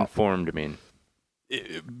talking about. What does informed mean?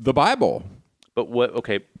 The Bible. But what?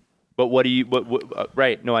 Okay. But what do you?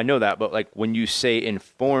 Right? No, I know that. But like when you say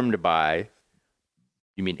informed by,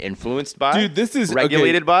 you mean influenced by? Dude, this is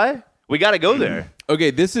regulated by. We got to go there. Okay,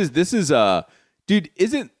 this is dude.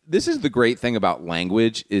 This is the great thing about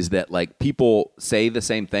language is that like people say the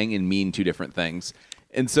same thing and mean two different things,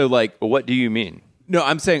 and so like, well, what do you mean? No,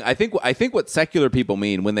 I'm saying I think what secular people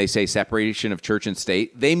mean when they say separation of church and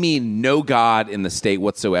state, they mean no God in the state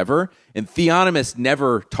whatsoever. And theonomists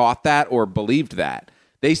never taught that or believed that.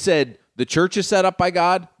 They said the church is set up by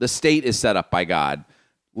God, the state is set up by God.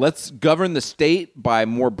 Let's govern the state by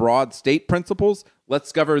more broad state principles.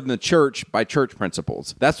 Let's govern the church by church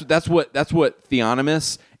principles. That's what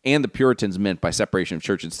theonomists and the Puritans meant by separation of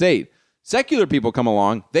church and state. Secular people come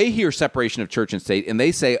along, they hear separation of church and state, and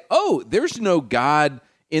they say, oh, there's no God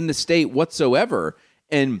in the state whatsoever.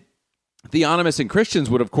 And theonomists and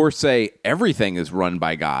Christians would, of course, say everything is run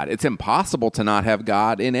by God. It's impossible to not have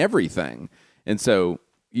God in everything. And so,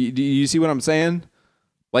 do you see what I'm saying?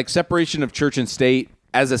 Like separation of church and state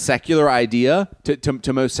as a secular idea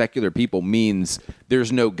to most secular people means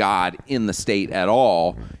there's no God in the state at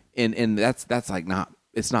all. And that's like not...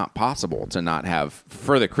 It's not possible to not have,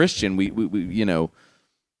 for the Christian, we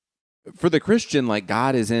for the Christian, like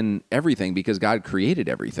God is in everything because God created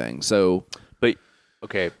everything. So, but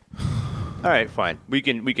okay, all right, fine. We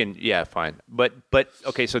can, yeah, fine. But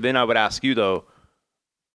okay, so then I would ask you though.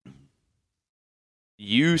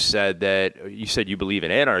 You said you believe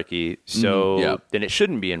in anarchy, so then it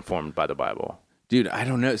shouldn't be informed by the Bible. Dude, I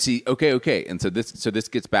don't know. See, okay, and so this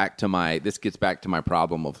gets back to my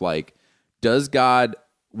problem of like,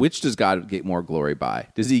 which does God get more glory by?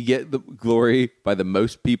 Does he get the glory by the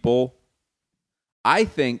most people? I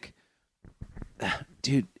think,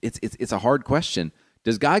 dude, it's a hard question.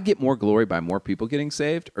 Does God get more glory by more people getting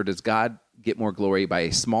saved, or does God get more glory by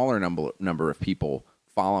a smaller number of people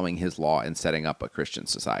following his law and setting up a Christian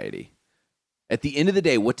society? At the end of the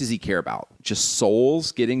day, what does he care about? Just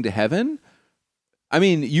souls getting to heaven? I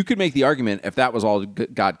mean, you could make the argument if that was all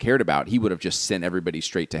God cared about, he would have just sent everybody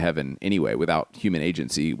straight to heaven anyway without human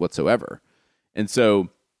agency whatsoever. And so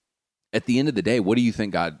at the end of the day, what do you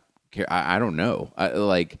think God care? I don't know. At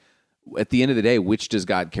the end of the day, which does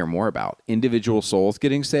God care more about? Individual souls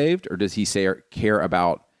getting saved, or does he care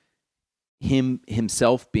about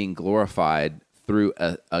himself being glorified through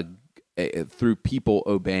through people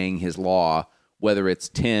obeying his law, whether it's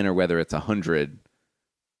 10 or whether it's 100?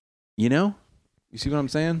 You know? You see what I'm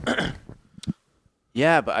saying?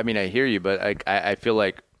 Yeah, but I mean, I hear you, but I feel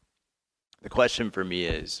like the question for me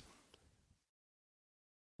is,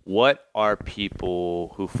 what are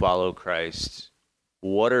people who follow Christ,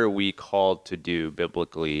 what are we called to do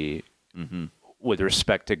biblically with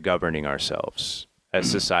respect to governing ourselves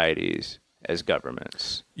as societies, as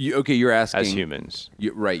governments? You're asking... As humans.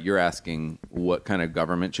 Right, you're asking what kind of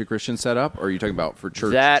government should Christians set up? Or are you talking about for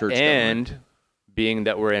church and government? Being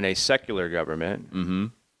that we're in a secular government,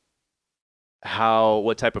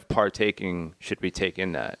 what type of partaking should we take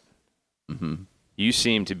in that? You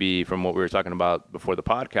seem to be, from what we were talking about before the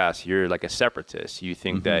podcast, you're like a separatist. You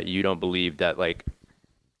think that you don't believe that, like,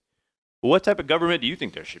 What type of government do you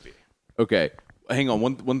think there should be? Okay, hang on.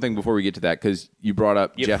 One thing before we get to that, because you brought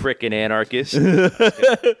up You Jeff. frickin' anarchist.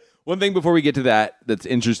 One thing before we get to that's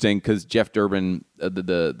interesting, because Jeff Durbin,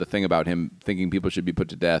 the thing about him thinking people should be put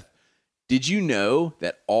to death. Did you know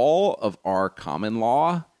that all of our common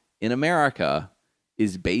law in America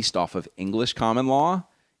is based off of English common law?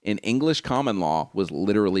 And English common law was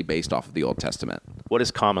literally based off of the Old Testament. What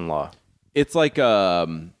is common law? It's like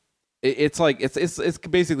it's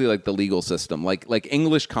basically like the legal system. Like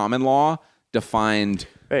English common law defined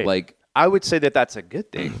Hey, like. I would say that that's a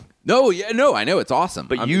good thing. No, I know it's awesome.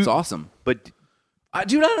 But it's awesome. But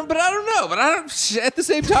Dude, I don't know. But I don't. At the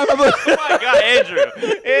same time, I'm like, oh my God,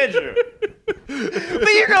 Andrew. But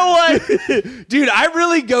you know what, dude, I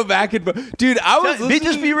really go back and dude, I was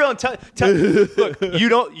just be real and tell. Look,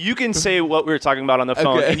 you can say what we were talking about on the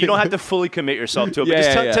phone, Okay. and you don't have to fully commit yourself to it.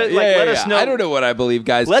 Yeah, But just let us know. I don't know what I believe,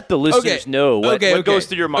 guys. Let the listeners know what goes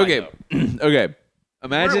through your mind. Okay, okay.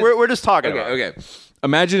 Imagine We're just talking about it. Okay.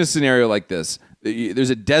 Imagine a scenario like this. There's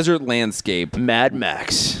a desert landscape. Mad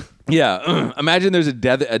Max. Yeah. Imagine there's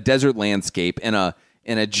a desert landscape and a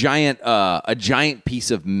giant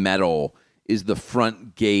piece of metal is the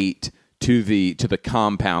front gate to the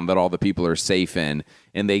compound that all the people are safe in,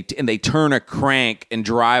 and they turn a crank and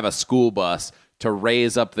drive a school bus to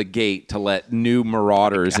raise up the gate to let new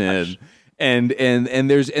marauders in. And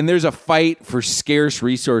there's a fight for scarce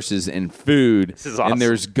resources and food. This is awesome. And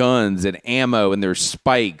there's guns and ammo and there's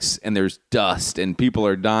spikes and there's dust and people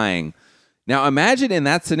are dying. Now imagine in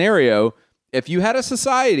that scenario, if you had a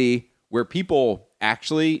society where people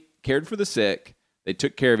actually cared for the sick, they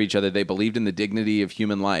took care of each other, they believed in the dignity of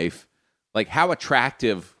human life, like how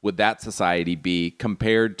attractive would that society be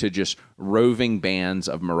compared to just roving bands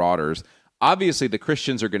of marauders? Obviously, the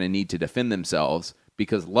Christians are going to need to defend themselves,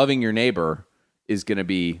 because loving your neighbor is going to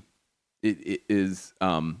be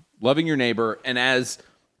loving your neighbor, and as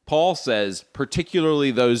Paul says,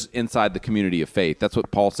 particularly those inside the community of faith. That's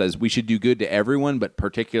what Paul says. We should do good to everyone, but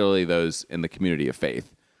particularly those in the community of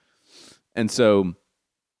faith. And so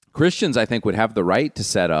Christians, I think, would have the right to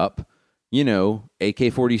set up,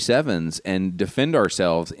 AK-47s and defend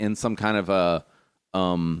ourselves in some kind of a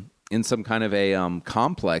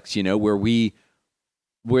complex,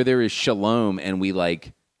 where there is shalom and we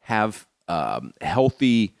like have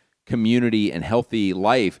healthy community and healthy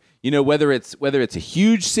life. Whether it's a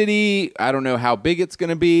huge city, I don't know how big it's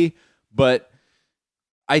going to be, but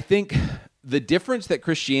I think the difference that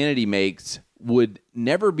Christianity makes would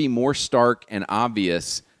never be more stark and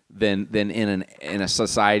obvious than in a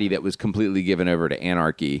society that was completely given over to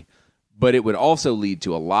anarchy. But it would also lead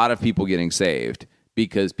to a lot of people getting saved,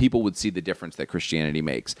 because people would see the difference that Christianity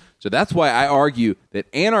makes. So that's why I argue that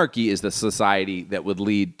anarchy is the society that would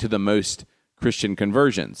lead to the most Christian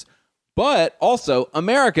conversions. But also,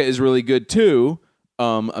 America is really good too.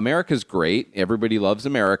 America's great. Everybody loves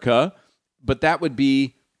America. But that would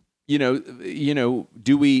be,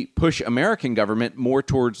 do we push American government more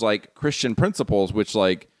towards like Christian principles, which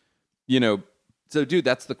so dude,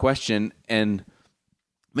 that's the question. And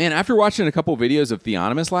man, after watching a couple videos of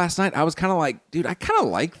Theonomist last night, I was kind of like, dude, I kind of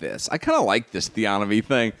like this. I kind of like this theonomy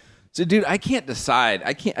thing. So, dude, I can't decide.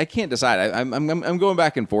 I can't decide. I'm going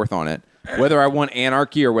back and forth on it, whether I want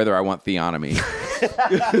anarchy or whether I want theonomy.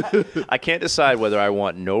 I can't decide whether I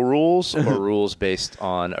want no rules or rules based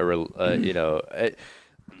on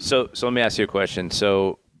So let me ask you a question.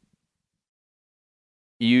 So,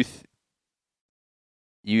 you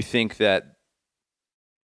think that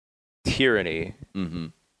tyranny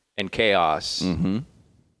and chaos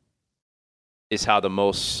is how the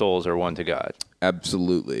most souls are won to God?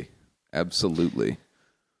 Absolutely.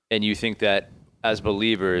 And you think that as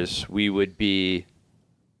believers we would band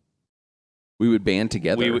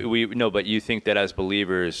together? No, but you think that as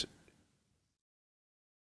believers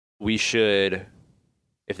we should,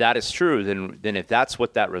 if that is true, then if that's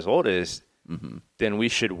what that result is, then we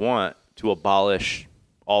should want to abolish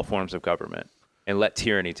all forms of government and let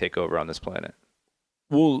tyranny take over on this planet.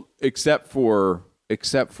 Well, except for the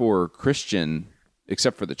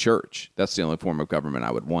church. That's the only form of government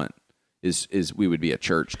I would want. Is we would be a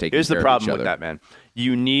church taking Here's care the of problem each with other. that, man.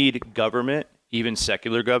 You need government, even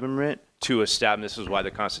secular government, to establish, this is why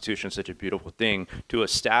the Constitution is such a beautiful thing, to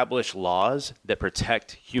establish laws that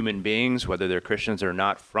protect human beings, whether they're Christians or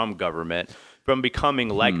not, from government, from becoming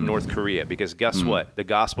like North Korea. Because guess what? The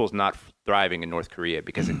gospel is not thriving in North Korea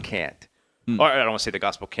because it can't. Or I don't want to say the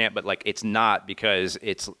gospel can't, but like it's not, because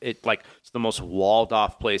it's the most walled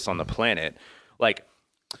off place on the planet. Like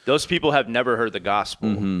Those people have never heard the gospel.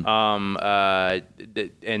 Mm-hmm.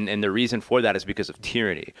 And the reason for that is because of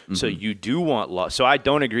tyranny. So you do want law. So I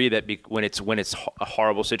don't agree that when it's a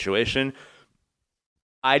horrible situation,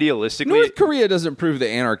 idealistically, North Korea doesn't prove that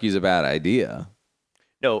anarchy is a bad idea.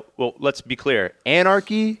 no, well, let's be clear.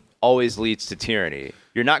 Anarchy always leads to tyranny.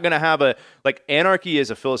 You're not going to have anarchy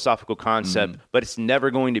is a philosophical concept, but it's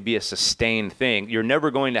never going to be a sustained thing. You're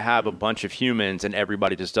never going to have a bunch of humans and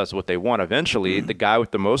everybody just does what they want. Eventually, the guy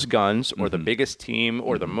with the most guns or the biggest team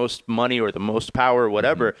or the most money or the most power or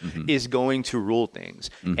whatever is going to rule things.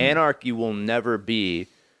 Anarchy will never be,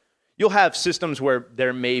 you'll have systems where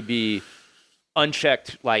there may be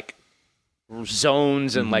unchecked like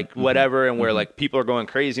zones and like whatever and where like people are going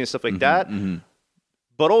crazy and stuff like that.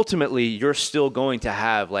 But ultimately, you're still going to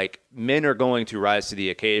have, like, men are going to rise to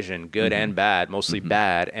the occasion, good and bad, mostly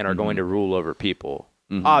bad, and are going to rule over people.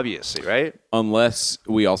 Obviously, right? Unless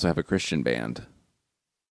we also have a Christian band.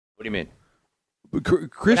 What do you mean?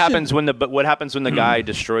 Christian, What happens when the guy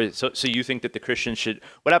destroys? So you think that the Christians should?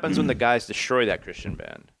 What happens when the guys destroy that Christian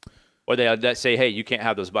band, or they say, "Hey, you can't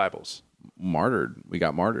have those Bibles"? Martyred. We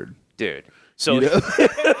got martyred, dude. So,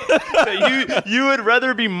 so you would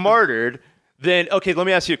rather be martyred. Then, okay, let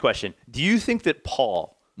me ask you a question. Do you think that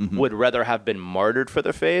Paul would rather have been martyred for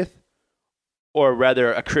the faith, or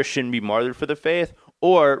rather a Christian be martyred for the faith,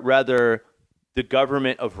 or rather the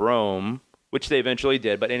government of Rome, which they eventually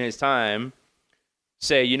did, but in his time,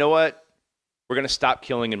 say, you know what? We're going to stop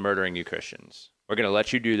killing and murdering you Christians. We're going to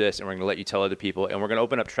let you do this, and we're going to let you tell other people, and we're going to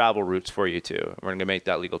open up travel routes for you too. And we're going to make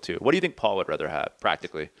that legal too. What do you think Paul would rather have,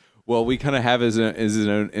 practically? Well, we kind of have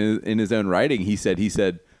in his own writing. He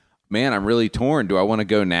said, man, I'm really torn. Do I want to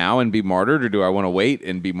go now and be martyred, or do I want to wait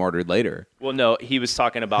and be martyred later? Well, no, he was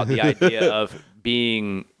talking about the idea of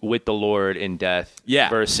being with the Lord in death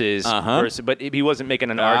versus, but he wasn't making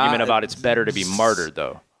an argument about it's better to be martyred,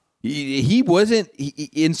 though. He wasn't.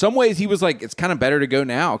 In some ways, he was like, it's kind of better to go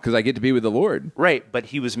now because I get to be with the Lord. Right, but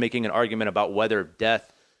he was making an argument about whether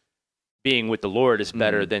death, being with the Lord, is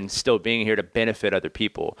better than still being here to benefit other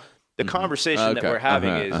people. The conversation that we're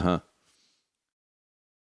having is...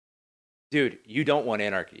 Dude, you don't want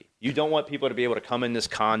anarchy. You don't want people to be able to come in this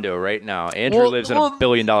condo right now. Andrew lives in a $1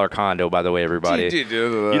 billion condo, by the way, everybody.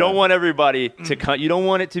 You don't want everybody to come. You don't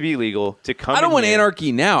want it to be legal to come. I don't want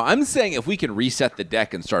anarchy now. I'm saying if we can reset the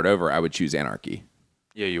deck and start over, I would choose anarchy.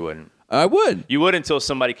 Yeah, you wouldn't. I would. You would until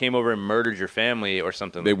somebody came over and murdered your family or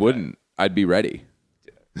something. They wouldn't. I'd be ready.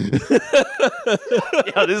 Yo,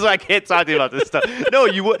 this is why I can't talk to you about this stuff. No,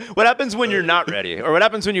 you. What happens when you're not ready, or what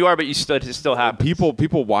happens when you are, but you still happens?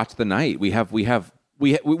 People watch the night. We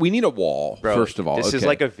need a wall. Bro, first of all. This is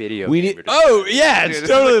like a video. We need. Oh yeah, it's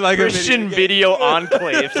totally like Christian video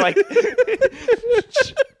enclave. Like,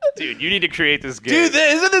 dude, you need to create this game. Dude,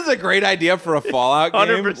 isn't this a great idea for a Fallout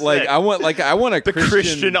game? 100%. Like I want a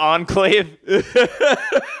Christian enclave.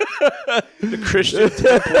 The Christian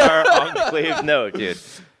Templar enclave. No, dude.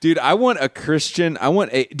 Dude, I want a Christian.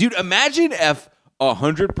 Dude, imagine if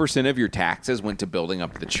 100% of your taxes went to building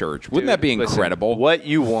up the church. Wouldn't that be incredible? Listen, what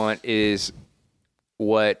you want is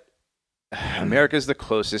what America's the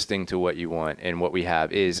closest thing to what you want, and what we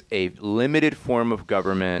have is a limited form of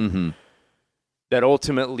government that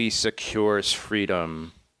ultimately secures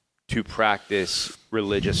freedom to practice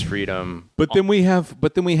religious freedom. But then we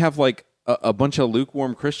have like a bunch of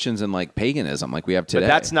lukewarm Christians and like paganism, like we have today.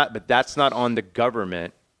 But that's not on the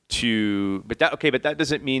government to. But that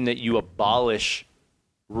doesn't mean that you abolish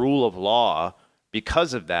rule of law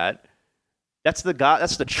because of that. That's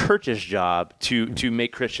the church's job to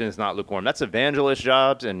make Christians not lukewarm. That's evangelist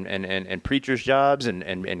jobs and preachers' jobs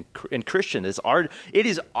and Christian. It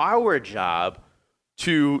is our job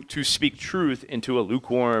to speak truth into a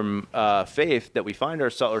lukewarm faith that we find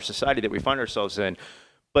ourselves, or society that we find ourselves in.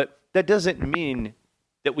 But that doesn't mean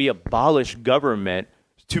that we abolish government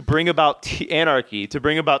to bring about anarchy, to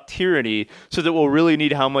bring about tyranny, so that we'll really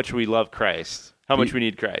need how much we love Christ, how much we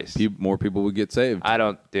need Christ. More people would get saved.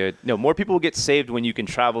 No, more people will get saved when you can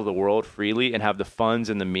travel the world freely and have the funds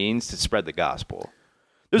and the means to spread the gospel.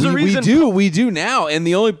 There's a reason we do now, and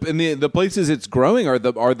the places it's growing are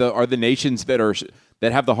the nations that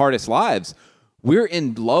have the hardest lives. We're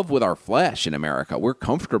in love with our flesh in America. We're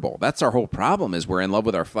comfortable. That's our whole problem, is we're in love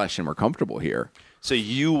with our flesh and we're comfortable here. So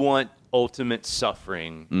you want ultimate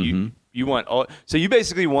suffering. So you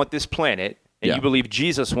basically want this planet, and you believe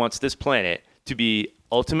Jesus wants this planet to be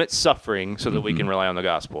ultimate suffering so that we can rely on the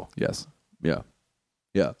gospel. Yes. Yeah.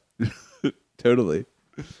 Yeah. Totally.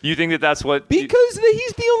 You think that's what... Because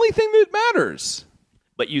he's the only thing that matters.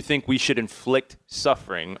 but you think we should inflict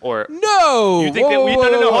suffering, or No. you think that we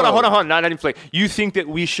no, hold on, not inflict. You think that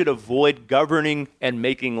we should avoid governing and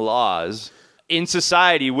making laws in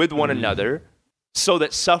society with one another so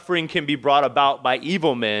that suffering can be brought about by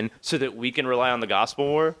evil men so that we can rely on the gospel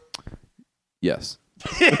more? Yes.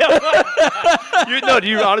 Do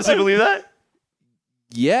you honestly believe that?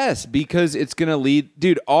 Yes, because it's going to lead,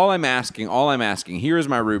 dude, all I'm asking, here is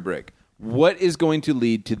my rubric. What is going to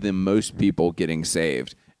lead to the most people getting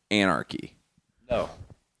saved? Anarchy. No.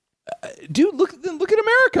 Dude, look at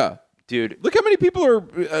America. Dude, Look how many people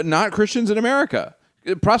are not Christians in America.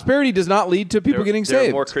 Prosperity does not lead to people getting there saved.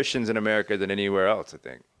 are more Christians in America than anywhere else, I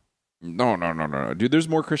think. No. Dude, there's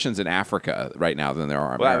more Christians in Africa right now than there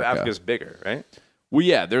are in Well, America. Africa's bigger, right? Well,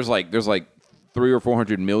 yeah, there's like 300 or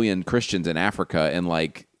 400 million Christians in Africa, and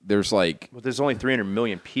there's only 300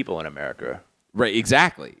 million people in America. right,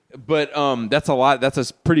 exactly. But that's a lot. That's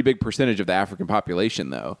a pretty big percentage of the African population,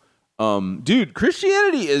 though. Dude,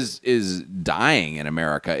 Christianity is dying in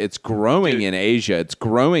America. It's growing in Asia. It's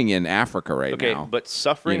growing in Africa now. Okay, but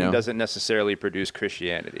suffering You know? doesn't necessarily produce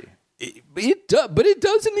Christianity. But it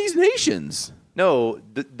does in these nations. No,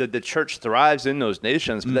 the church thrives in those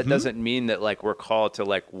nations, but that doesn't mean that we're called to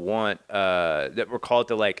that we're called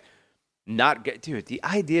to not get, dude. The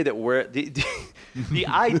idea that we're the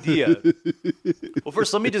idea. Well,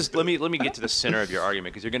 first let me get to the center of your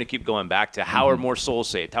argument, because you're going to keep going back to how are more souls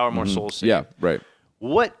saved? How are more souls saved? Yeah, right.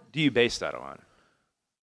 What do you base that on?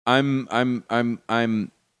 I'm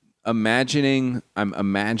imagining.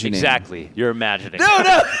 Exactly, you're imagining.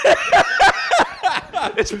 No.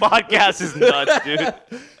 This podcast is nuts, dude.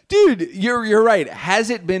 Dude, you're right. Has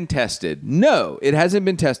it been tested? No, it hasn't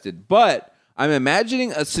been tested. But I'm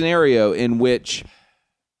imagining a scenario in which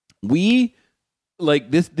we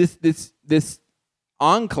this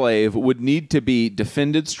enclave would need to be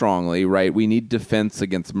defended strongly, right? We need defense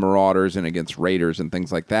against marauders and against raiders and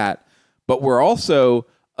things like that. But we're also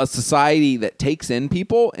a society that takes in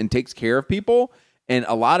people and takes care of people, and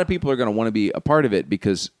a lot of people are going to want to be a part of it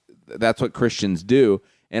because that's what Christians do.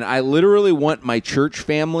 And I literally want my church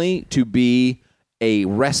family to be a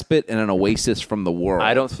respite and an oasis from the world.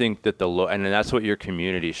 I don't think that and that's what your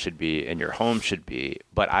community should be and your home should be.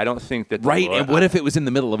 But I don't think that right. And what if it was in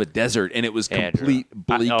the middle of a desert and it was complete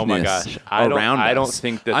bleakness oh my gosh. around us? I don't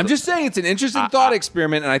think that. I'm just saying it's an interesting thought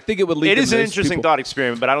experiment, and I think it would lead. It to is an most interesting people. thought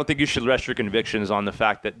experiment, but I don't think you should rest your convictions on the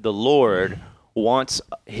fact that the Lord wants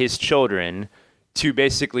His children to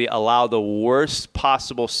basically allow the worst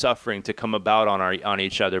possible suffering to come about on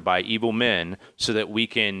each other by evil men, so that we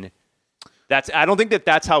can. I don't think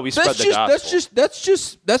that's how we spread the gospel.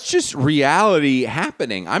 That's just reality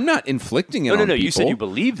happening. I'm not inflicting it on people. You said you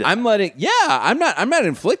believe that. I'm not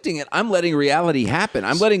inflicting it. I'm letting reality happen.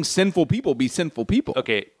 I'm letting sinful people be sinful people.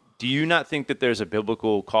 Okay. Do you not think that there's a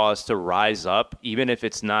biblical cause to rise up, even if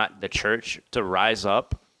it's not the church, to rise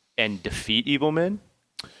up and defeat evil men?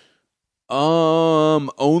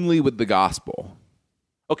 Only with the gospel.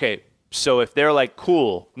 Okay. So if they're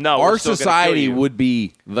cool, no, our we're still society gonna kill you. would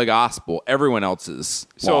be the gospel. Everyone else's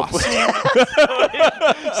lost.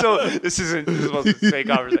 So this is supposed to say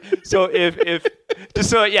conversation. So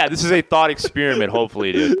this is a thought experiment.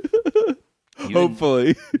 Hopefully, dude.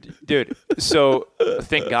 Hopefully, dude. So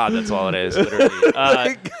thank God that's all it is.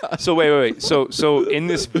 Literally. So wait. So in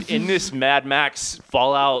this Mad Max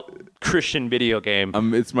Fallout Christian video game,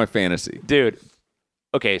 it's my fantasy, dude.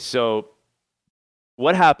 Okay, so.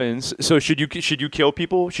 What happens? So should you kill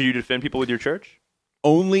people? Should you defend people with your church?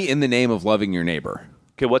 Only in the name of loving your neighbor.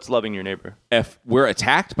 Okay, what's loving your neighbor? If we're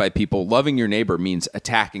attacked by people, loving your neighbor means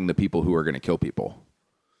attacking the people who are going to kill people.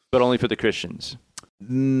 But only for the Christians.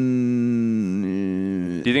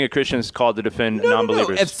 Do Do you think a Christian is called to defend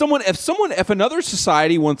non-believers? No. If another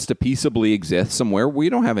society wants to peaceably exist somewhere, we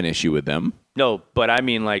don't have an issue with them. No, but I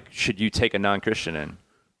mean, should you take a non-Christian in?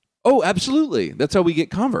 Oh, absolutely. That's how we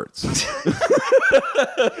get converts.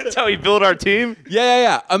 That's how we build our team.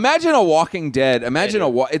 Yeah. Imagine a Walking Dead. Imagine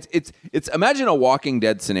imagine a Walking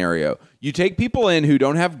Dead scenario. You take people in who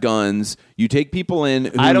don't have guns. You take people in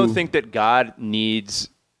who... I don't think that God needs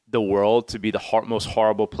the world to be the most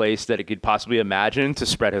horrible place that it could possibly imagine to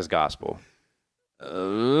spread His gospel.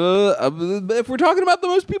 If we're talking about the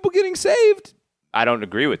most people getting saved, I don't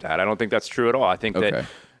agree with that. I don't think that's true at all. I think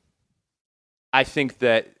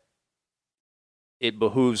that it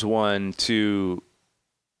behooves one to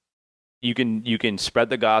you can spread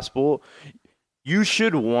the gospel. You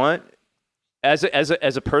should want as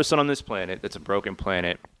a person on this planet that's a broken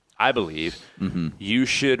planet, I believe, you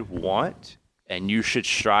should want and you should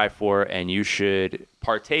strive for and you should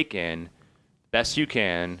partake in best you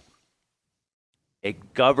can a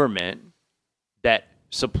government that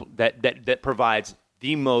that provides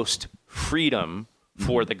the most freedom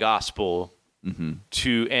for the gospel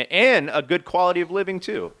to and a good quality of living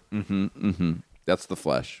too. That's the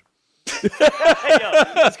flesh. Yo,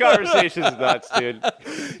 this conversation is nuts, dude.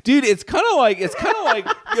 Dude, it's kind of like it's kind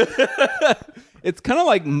of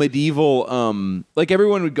like medieval. Like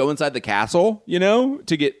everyone would go inside the castle,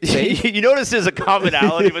 to get safe. You notice there's a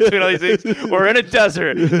commonality between all these things. We're in a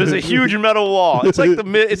desert. There's a huge metal wall. It's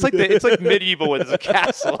like medieval with a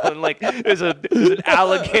castle and like there's an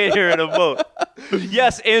alligator and a moat.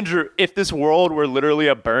 Yes, Andrew. If this world were literally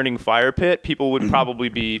a burning fire pit, people would probably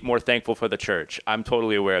be more thankful for the church. I'm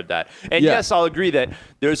totally aware of that. And yes, I'll agree that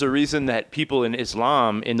there's a reason that people in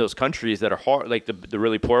Islam in those countries that are hard, like the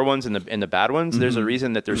really poor ones and the bad ones. There's a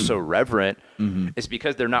reason that they're so reverent. It's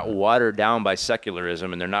because they're not watered down by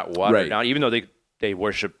secularism and they're not watered down, even though they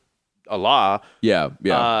worship Allah. They're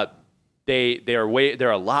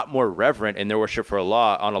a lot more reverent in their worship for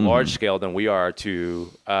Allah on a large scale than we are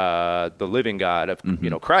to the living God of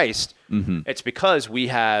Christ. It's because we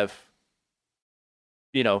have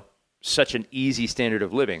such an easy standard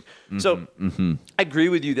of living. So I agree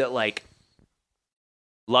with you that like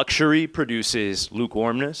luxury produces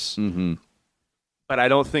lukewarmness. But I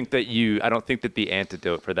don't think that the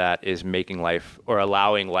antidote for that is making life or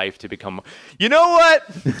allowing life to become. You know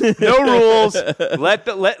what? No rules.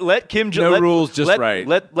 Let Kim Jong. No rules, just right.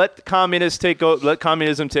 Let communists take over. Let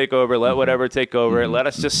communism take over. Let whatever take over.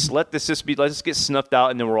 Let's just get snuffed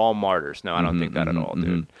out, and then we're all martyrs. No, I don't think that at all,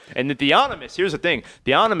 dude. And the Theonomists. Here's the thing: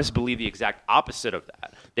 Theonomists believe the exact opposite of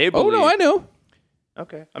that. They believe. Oh no, I know.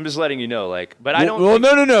 Okay, I'm just letting you know, but I don't. Well,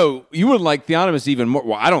 no. You wouldn't like Theonomists even more.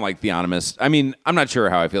 Well, I don't like Theonomists. I mean, I'm not sure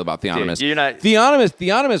how I feel about Theonomists. Dude, you're not.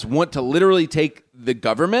 Theonomists want to literally take the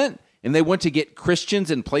government and they want to get Christians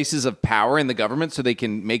in places of power in the government so they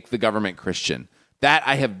can make the government Christian. That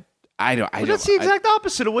I don't. That's the exact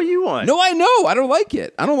opposite of what you want. No, I know. I don't like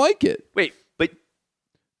it. Wait, but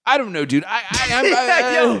I don't know, dude.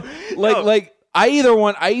 I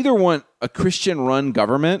either want a Christian-run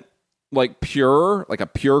government. Like a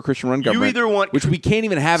pure Christian run government, which we can't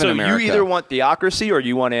even have in America. So you either want theocracy or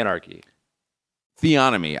you want anarchy?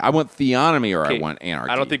 Theonomy. I want theonomy or I want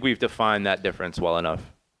anarchy. I don't think we've defined that difference well enough.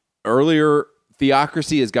 Earlier,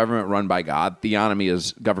 theocracy is government run by God. Theonomy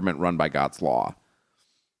is government run by God's law.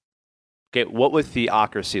 Okay, what would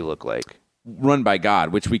theocracy look like? Run by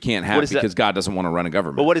God, which we can't have because God doesn't want to run a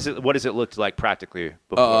government. But what does it look like practically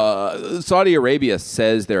before? Saudi Arabia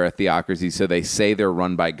says they're a theocracy, so they say they're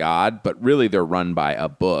run by God, but really they're run by a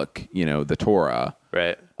book, the Torah.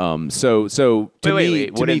 Right. So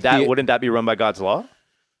wait. Wouldn't that be run by God's law?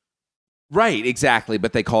 Right, exactly.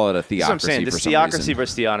 But they call it a theocracy. That's what I'm saying. This theocracy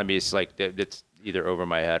versus theonomy is like it's either over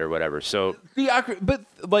my head or whatever. So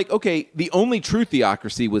the only true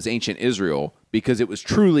theocracy was ancient Israel because it was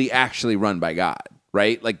truly actually run by God,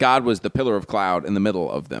 right? Like God was the pillar of cloud in the middle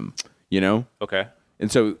of them, Okay. And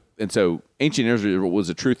so ancient Israel was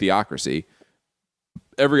a true theocracy.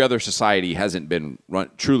 Every other society hasn't been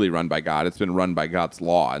truly run by God. It's been run by God's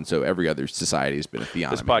law, and so every other society has been a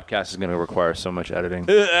theonomy. This podcast is going to require so much editing.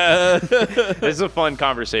 This is a fun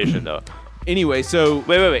conversation, though. Anyway, so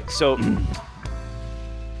wait. So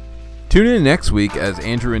tune in next week as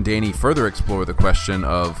Andrew and Danny further explore the question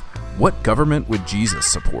of what government would Jesus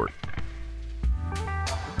support.